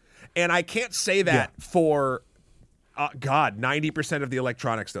on. And I can't say that for, 90% of the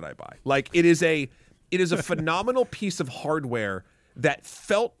electronics that I buy. Like it is a phenomenal piece of hardware that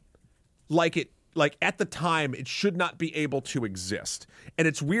felt like at the time it should not be able to exist. And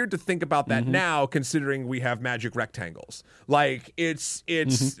it's weird to think about that now, considering we have magic rectangles. Like it's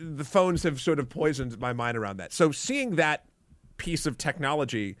the phones have sort of poisoned my mind around that. So seeing that piece of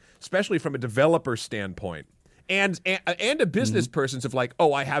technology, especially from a developer standpoint, and a business person's of like,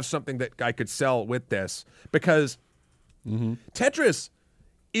 oh, I have something that I could sell with this, because Tetris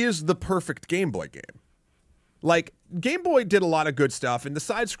is the perfect Game Boy game. Like, Game Boy did a lot of good stuff, and the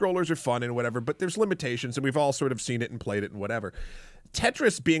side scrollers are fun and whatever, but there's limitations, and we've all sort of seen it and played it and whatever.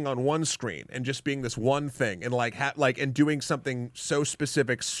 Tetris being on one screen and just being this one thing and and doing something so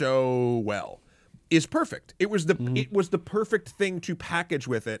specific so well is perfect. It was the perfect thing to package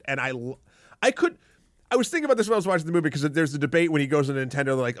with it, and I was thinking about this when I was watching the movie, because there's a debate when he goes to Nintendo,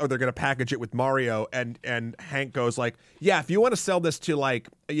 they're like, oh, they're going to package it with Mario, and Hank goes like, yeah, if you want to sell this to like,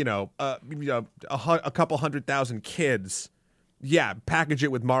 a couple 100,000 kids, yeah, package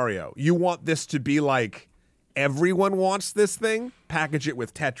it with Mario. You want this to be like, everyone wants this thing, package it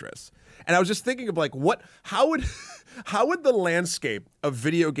with Tetris. And I was just thinking of like, how would the landscape of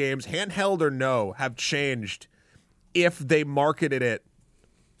video games, handheld or no, have changed if they marketed it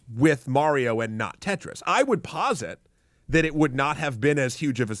with Mario and not Tetris? I would posit that it would not have been as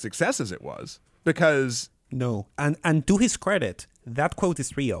huge of a success as it was, because no, and to his credit, that quote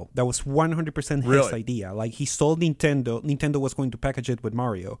is real. That was 100% his idea. Like, he told Nintendo was going to package it with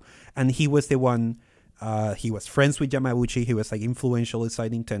Mario, and he was the one. He was friends with Yamauchi. He was like influential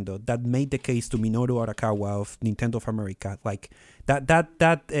inside Nintendo. That made the case to Minoru Arakawa of Nintendo of America. Like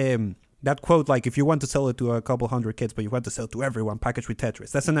that quote, like, if you want to sell it to a couple hundred kids, but you want to sell it to everyone, packaged with Tetris.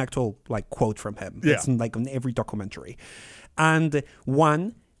 That's an actual like quote from him. Yeah. It's like on every documentary. And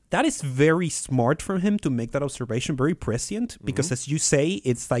that is very smart from him to make that observation, very prescient, because as you say,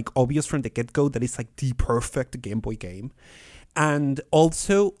 it's like obvious from the get-go that it's like the perfect Game Boy game. And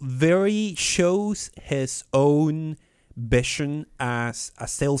also very shows his own vision as a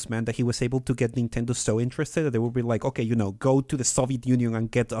salesman, that he was able to get Nintendo so interested that they would be like, okay, go to the Soviet Union and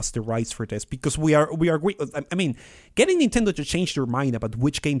get us the rights for this, because we are I mean, getting Nintendo to change their mind about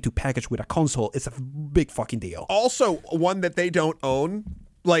which game to package with a console is a big fucking deal. Also, one that they don't own,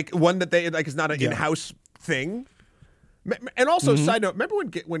 like one that they like is not an in-house thing. And also, side note, remember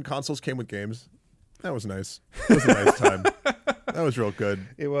when consoles came with games? That was nice. That was a nice time. That was real good.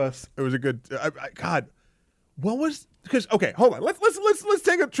 It was a good. God, what was? Because okay, hold on. Let's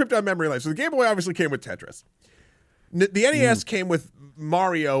take a trip down memory lane. So the Game Boy obviously came with Tetris. The NES came with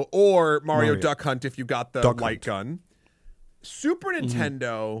Mario or Mario Duck Hunt if you got the light gun. Super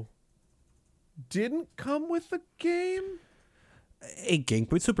Nintendo didn't come with the game. It came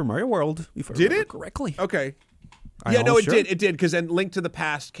with Super Mario World, if I remember correctly. Okay. It did, because then Link to the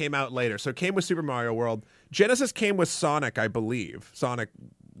Past came out later. So it came with Super Mario World. Genesis came with Sonic, I believe. Sonic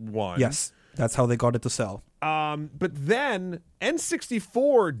 1. Yes, that's how they got it to sell. But then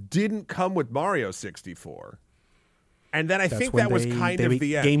N64 didn't come with Mario 64. And then I think that was kind of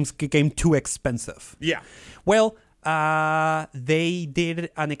the end. Games became too expensive. Yeah. Well, they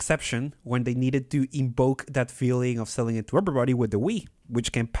did an exception when they needed to invoke that feeling of selling it to everybody with the Wii,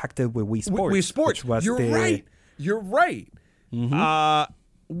 which came packed with Wii Sports. Wii Sports. You're right.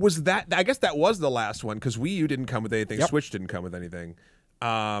 Was that? I guess that was the last one, because Wii U didn't come with anything. Yep. Switch didn't come with anything.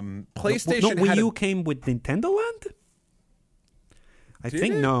 PlayStation. Wii U came with Nintendo Land. I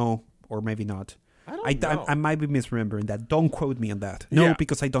think no, or maybe not. I don't know. I might be misremembering that. Don't quote me on that. No,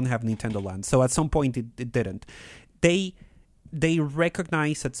 because I don't have Nintendo Land. So at some point it didn't. They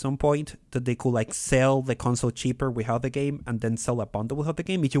recognized at some point that they could like sell the console cheaper without the game and then sell a bundle without the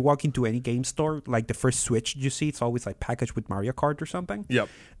game. If you walk into any game store, like the first Switch you see, it's always like packaged with Mario Kart or something. Yep.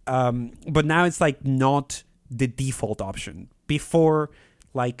 But now it's like not the default option. Before,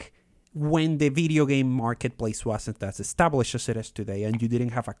 like when the video game marketplace wasn't as established as it is today, and you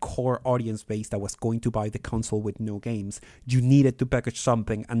didn't have a core audience base that was going to buy the console with no games, you needed to package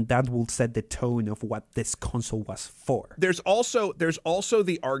something, and that will set the tone of what this console was for. There's also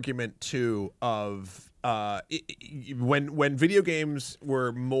the argument too of when video games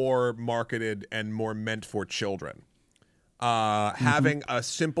were more marketed and more meant for children, having a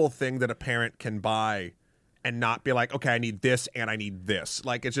simple thing that a parent can buy and not be like, okay, I need this and I need this.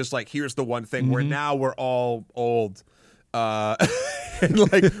 Like, it's just like, here's the one thing, where now we're all old.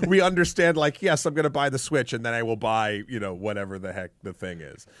 and like we understand, like, yes, I'm going to buy the Switch, and then I will buy, whatever the heck the thing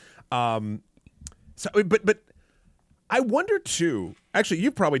is. But I wonder too. Actually,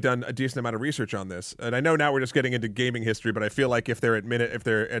 you've probably done a decent amount of research on this, and I know now we're just getting into gaming history. But I feel like if they're at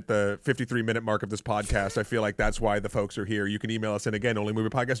the 53-minute mark of this podcast, I feel like that's why the folks are here. You can email us in again,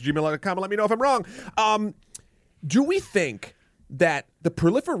 onlymoviepodcast@gmail.com, and let me know if I'm wrong. Do we think that the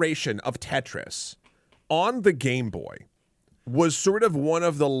proliferation of Tetris on the Game Boy was sort of one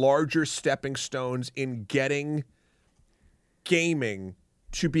of the larger stepping stones in getting gaming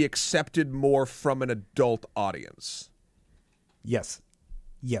to be accepted more from an adult audience? Yes.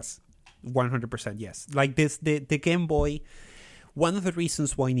 100% yes. Like this, the Game Boy, one of the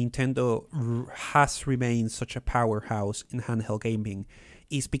reasons why Nintendo has remained such a powerhouse in handheld gaming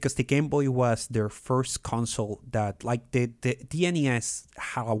is because the Game Boy was their first console that, like the NES,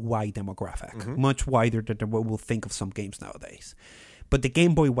 had a wide demographic, much wider than what we'll think of some games nowadays. But the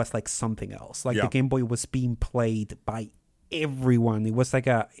Game Boy was like something else. Like the Game Boy was being played by everyone. It was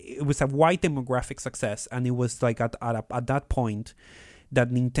a wide demographic success, and it was like at that point that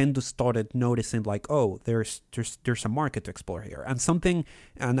Nintendo started noticing, like, oh, there's a market to explore here. And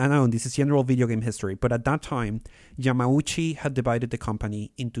I know this is general video game history, but at that time, Yamauchi had divided the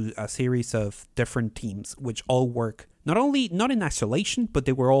company into a series of different teams, which all work not in isolation, but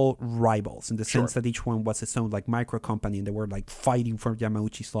they were all rivals in the sense that each one was its own like micro company, and they were like fighting for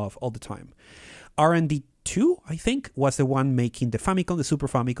Yamauchi's love all the time. R&D 2, I think, was the one making the Famicom, the Super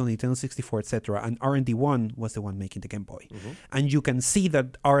Famicom, Nintendo 64, etc. And R&D 1 was the one making the Game Boy. And you can see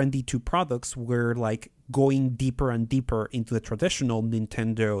that R&D 2 products were like going deeper and deeper into the traditional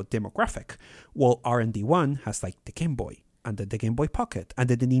Nintendo demographic. While R&D 1 has like the Game Boy, and then the Game Boy Pocket, and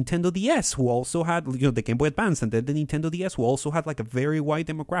then the Nintendo DS, who also had, the Game Boy Advance, and then the Nintendo DS, who also had like a very wide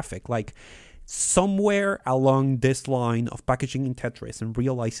demographic. Like, somewhere along this line of packaging in Tetris and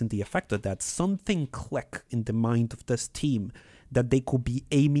realizing the effect of that, something clicked in the mind of this team that they could be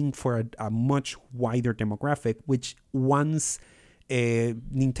aiming for a much wider demographic, which once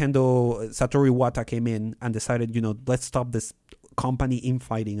Nintendo Satoru Iwata came in and decided, let's stop this company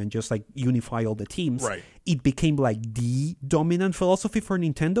infighting and just like unify all the teams, it became like the dominant philosophy for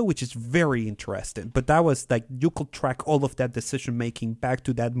Nintendo, which is very interesting. But that was like, you could track all of that decision making back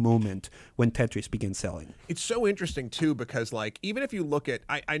to that moment when Tetris began selling. It's so interesting too, because like, even if you look at,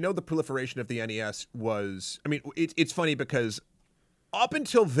 I know the proliferation of the NES was, it's funny because up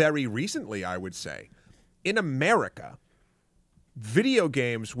until very recently, I would say, in America, video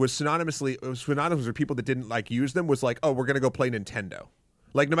games was synonymous with people that didn't like use them, was like, oh, we're going to go play Nintendo.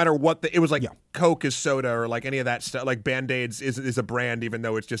 Like, no matter what, it was like Coke is soda, or like any of that stuff. Like Band-Aids is a brand, even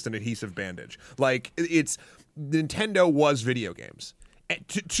though it's just an adhesive bandage. Like, it's Nintendo was video games.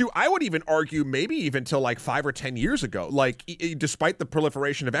 To I would even argue maybe even till like 5 or 10 years ago, like despite the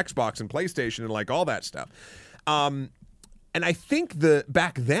proliferation of Xbox and PlayStation and like all that stuff. And I think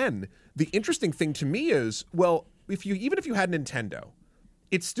back then, the interesting thing to me is, well, even if you had Nintendo,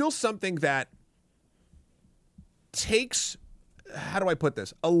 it's still something that takes, how do I put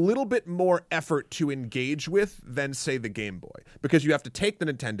this, a little bit more effort to engage with than, say, the Game Boy. Because you have to take the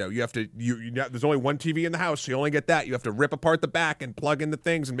Nintendo, there's only one TV in the house, so you only get that. You have to rip apart the back and plug in the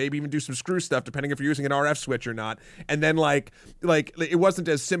things and maybe even do some screw stuff, depending if you're using an RF switch or not. And then like it wasn't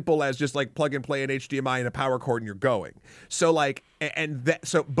as simple as just like plug and play an HDMI and a power cord and you're going. So like,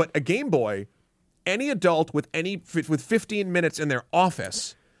 but a Game Boy, any adult with 15 minutes in their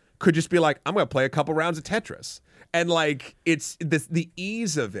office could just be like, I'm going to play a couple rounds of Tetris. And like, it's the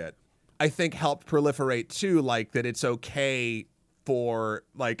ease of it, I think, helped proliferate too, like that it's okay for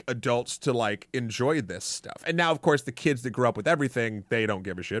like adults to like enjoy this stuff. And now, of course, the kids that grew up with everything, they don't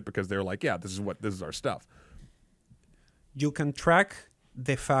give a shit because they're like, yeah, this is our stuff. You can track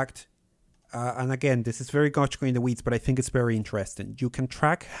the fact, and again, this is very much going in the weeds, but I think it's very interesting. You can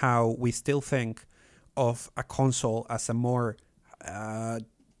track how we still think of a console as a more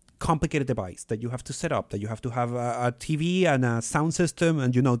complicated device that you have to set up, that you have to have a TV and a sound system,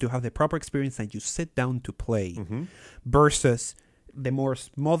 and to have the proper experience, and you sit down to play, versus the more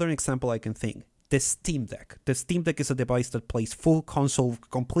modern example I can think, the Steam Deck. The Steam Deck is a device that plays full console,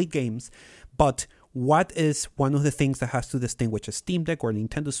 complete games, but what is one of the things that has to distinguish a Steam Deck or a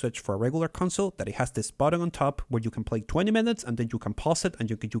Nintendo Switch for a regular console? That it has this button on top where you can play 20 minutes and then you can pause it and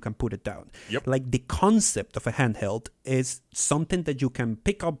you can put it down. Yep. Like, the concept of a handheld is something that you can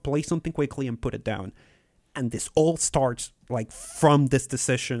pick up, play something quickly and put it down. And this all starts like from this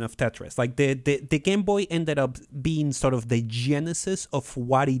decision of Tetris. Like the Game Boy ended up being sort of the genesis of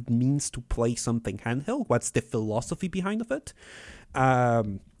what it means to play something handheld. What's the philosophy behind of it?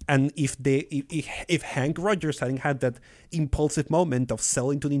 And if Hank Rogers hadn't had that impulsive moment of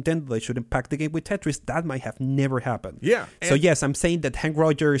selling to Nintendo they shouldn't pack the game with Tetris, that might have never happened. Yeah. So yes, I'm saying that Hank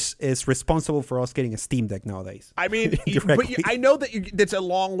Rogers is responsible for us getting a Steam Deck nowadays. I mean, but I know that it's a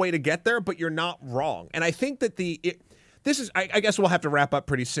long way to get there, but you're not wrong. And I think that I guess we'll have to wrap up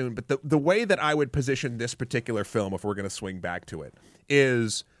pretty soon, but the way that I would position this particular film, if we're going to swing back to it,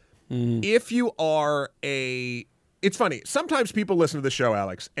 is if you are it's funny. Sometimes people listen to the show,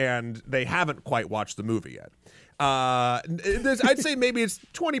 Alex, and they haven't quite watched the movie yet. I'd say maybe it's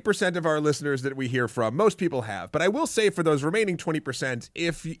 20% of our listeners that we hear from. Most people have. But I will say for those remaining 20%,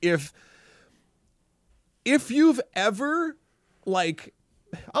 if you've ever,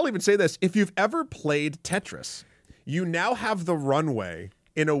 I'll even say this, if you've ever played Tetris, you now have the runway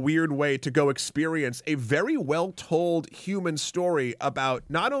in a weird way to go experience a very well-told human story about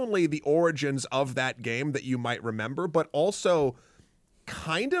not only the origins of that game that you might remember, but also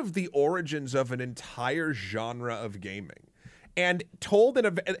kind of the origins of an entire genre of gaming. And told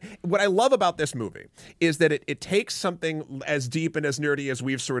what I love about this movie is that it takes something as deep and as nerdy as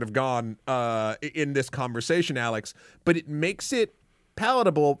we've sort of gone in this conversation, Alex, but it makes it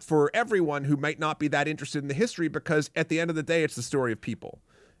palatable for everyone who might not be that interested in the history, because at the end of the day, it's the story of people.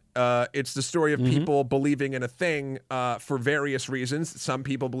 It's the story of people believing in a thing for various reasons. Some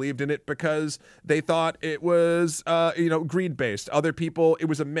people believed in it because they thought it was, greed-based. Other people, it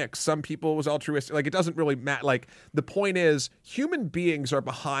was a mix. Some people it was altruistic. It doesn't really matter. The point is, human beings are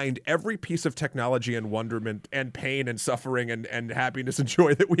behind every piece of technology and wonderment and pain and suffering and happiness and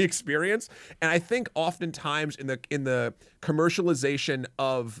joy that we experience. And I think oftentimes in the commercialization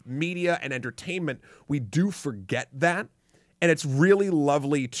of media and entertainment, we do forget that. And it's really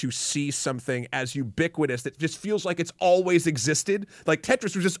lovely to see something as ubiquitous that just feels like it's always existed.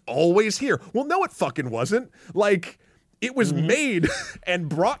 Tetris was just always here. Well, no, it fucking wasn't. It was made and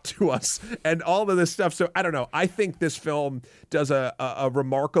brought to us and all of this stuff. So I don't know. I think this film does a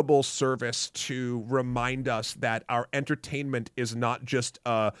remarkable service to remind us that our entertainment is not just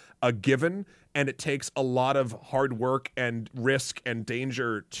a given, and it takes a lot of hard work and risk and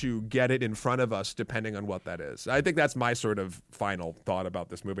danger to get it in front of us, depending on what that is. I think that's my sort of final thought about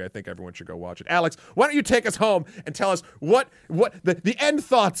this movie. I think everyone should go watch it. Alex, why don't you take us home and tell us what the end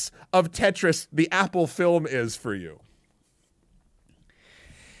thoughts of Tetris, the Apple film, is for you?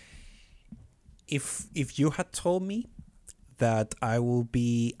 If you had told me that I will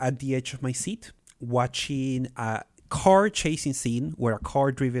be at the edge of my seat watching a car chasing scene where a car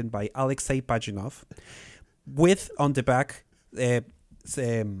driven by Alexei Pajitnov with on the back the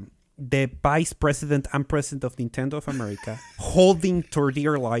vice president and president of Nintendo of America holding for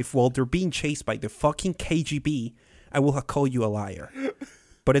dear life while they're being chased by the fucking KGB, I will have called you a liar.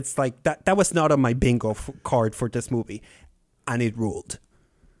 But it's that was not on my bingo card for this movie, and it ruled.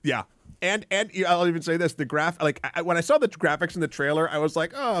 Yeah. And I'll even say this: when I saw the graphics in the trailer, I was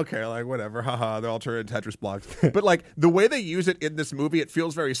like, oh, okay, whatever, haha, they're all turned into Tetris blocks. But the way they use it in this movie, it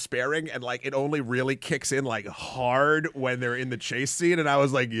feels very sparing, and it only really kicks in hard when they're in the chase scene. And I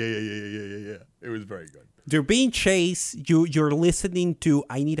was like, yeah. It was very good. They're being chased. You're listening to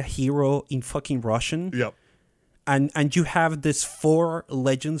 "I Need a Hero" in fucking Russian. Yep. And you have this 4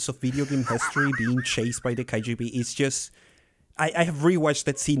 legends of video game history being chased by the KGB. It's just. I have rewatched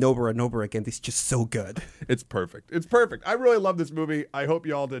that scene over and over again. It's just so good. It's perfect. It's perfect. I really love this movie. I hope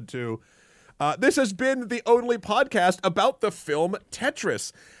you all did too. This has been the only podcast about the film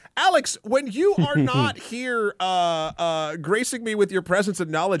Tetris. Alex, when you are not here gracing me with your presence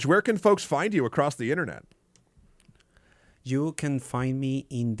and knowledge, where can folks find you across the internet? You can find me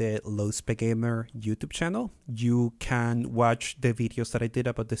in the Los Gamer YouTube channel. You can watch the videos that I did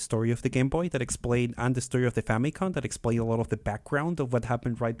about the story of the Game Boy that explain, and the story of the Famicom that explain a lot of the background of what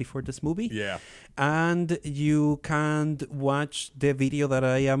happened right before this movie. Yeah. And you can watch the video that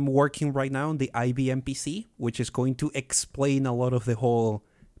I am working right now on the IBM PC, which is going to explain a lot of the whole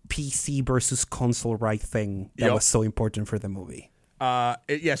PC versus console thing that was so important for the movie.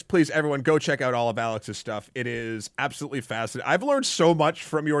 Yes, please, everyone, go check out all of Alex's stuff. It is absolutely fascinating. I've learned so much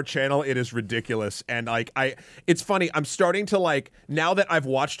from your channel. It is ridiculous. And it's funny. I'm starting to now that I've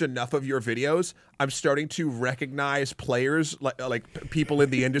watched enough of your videos, I'm starting to recognize players like people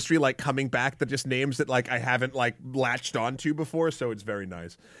in the industry, coming back, that just names that I haven't latched onto before. So it's very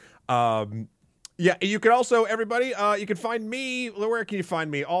nice. Yeah, you can also, everybody, you can find me. Where can you find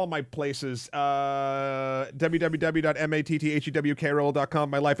me? All my places. www.mattthewkroll.com.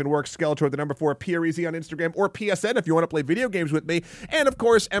 My life and work. Skeletor, the number 4, PREZ on Instagram, or PSN if you want to play video games with me. And of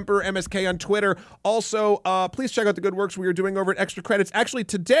course, Emperor MSK on Twitter. Also, please check out the good works we are doing over at Extra Credits. Actually,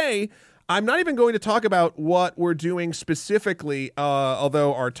 today, I'm not even going to talk about what we're doing specifically,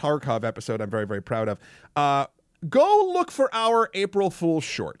 although our Tarkov episode I'm very, very proud of. Go look for our April Fool's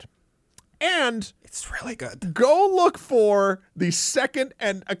short. And it's really good. Go look for the second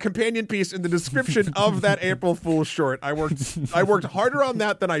and a companion piece in the description of that April Fool's short. I worked harder on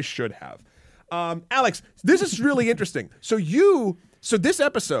that than I should have. Alex, this is really interesting. So this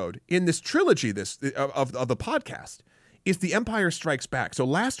episode in this trilogy of the podcast is The Empire Strikes Back. So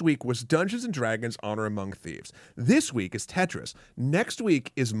last week was Dungeons and Dragons: Honor Among Thieves. This week is Tetris. Next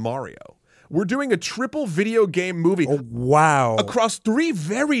week is Mario. We're doing a triple video game movie. Oh, wow. Across 3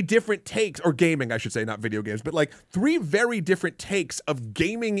 very different takes, or gaming, I should say, not video games, but like 3 very different takes of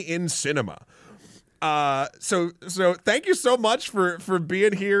gaming in cinema. So thank you so much for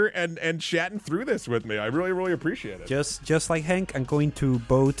being here and chatting through this with me. I really, really appreciate it. Just like Hank, I'm going to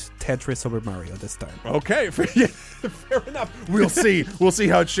vote Tetris over Mario this time. Okay, fair enough. We'll see. We'll see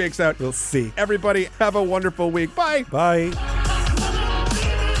how it shakes out. We'll see. Everybody, have a wonderful week. Bye. Bye.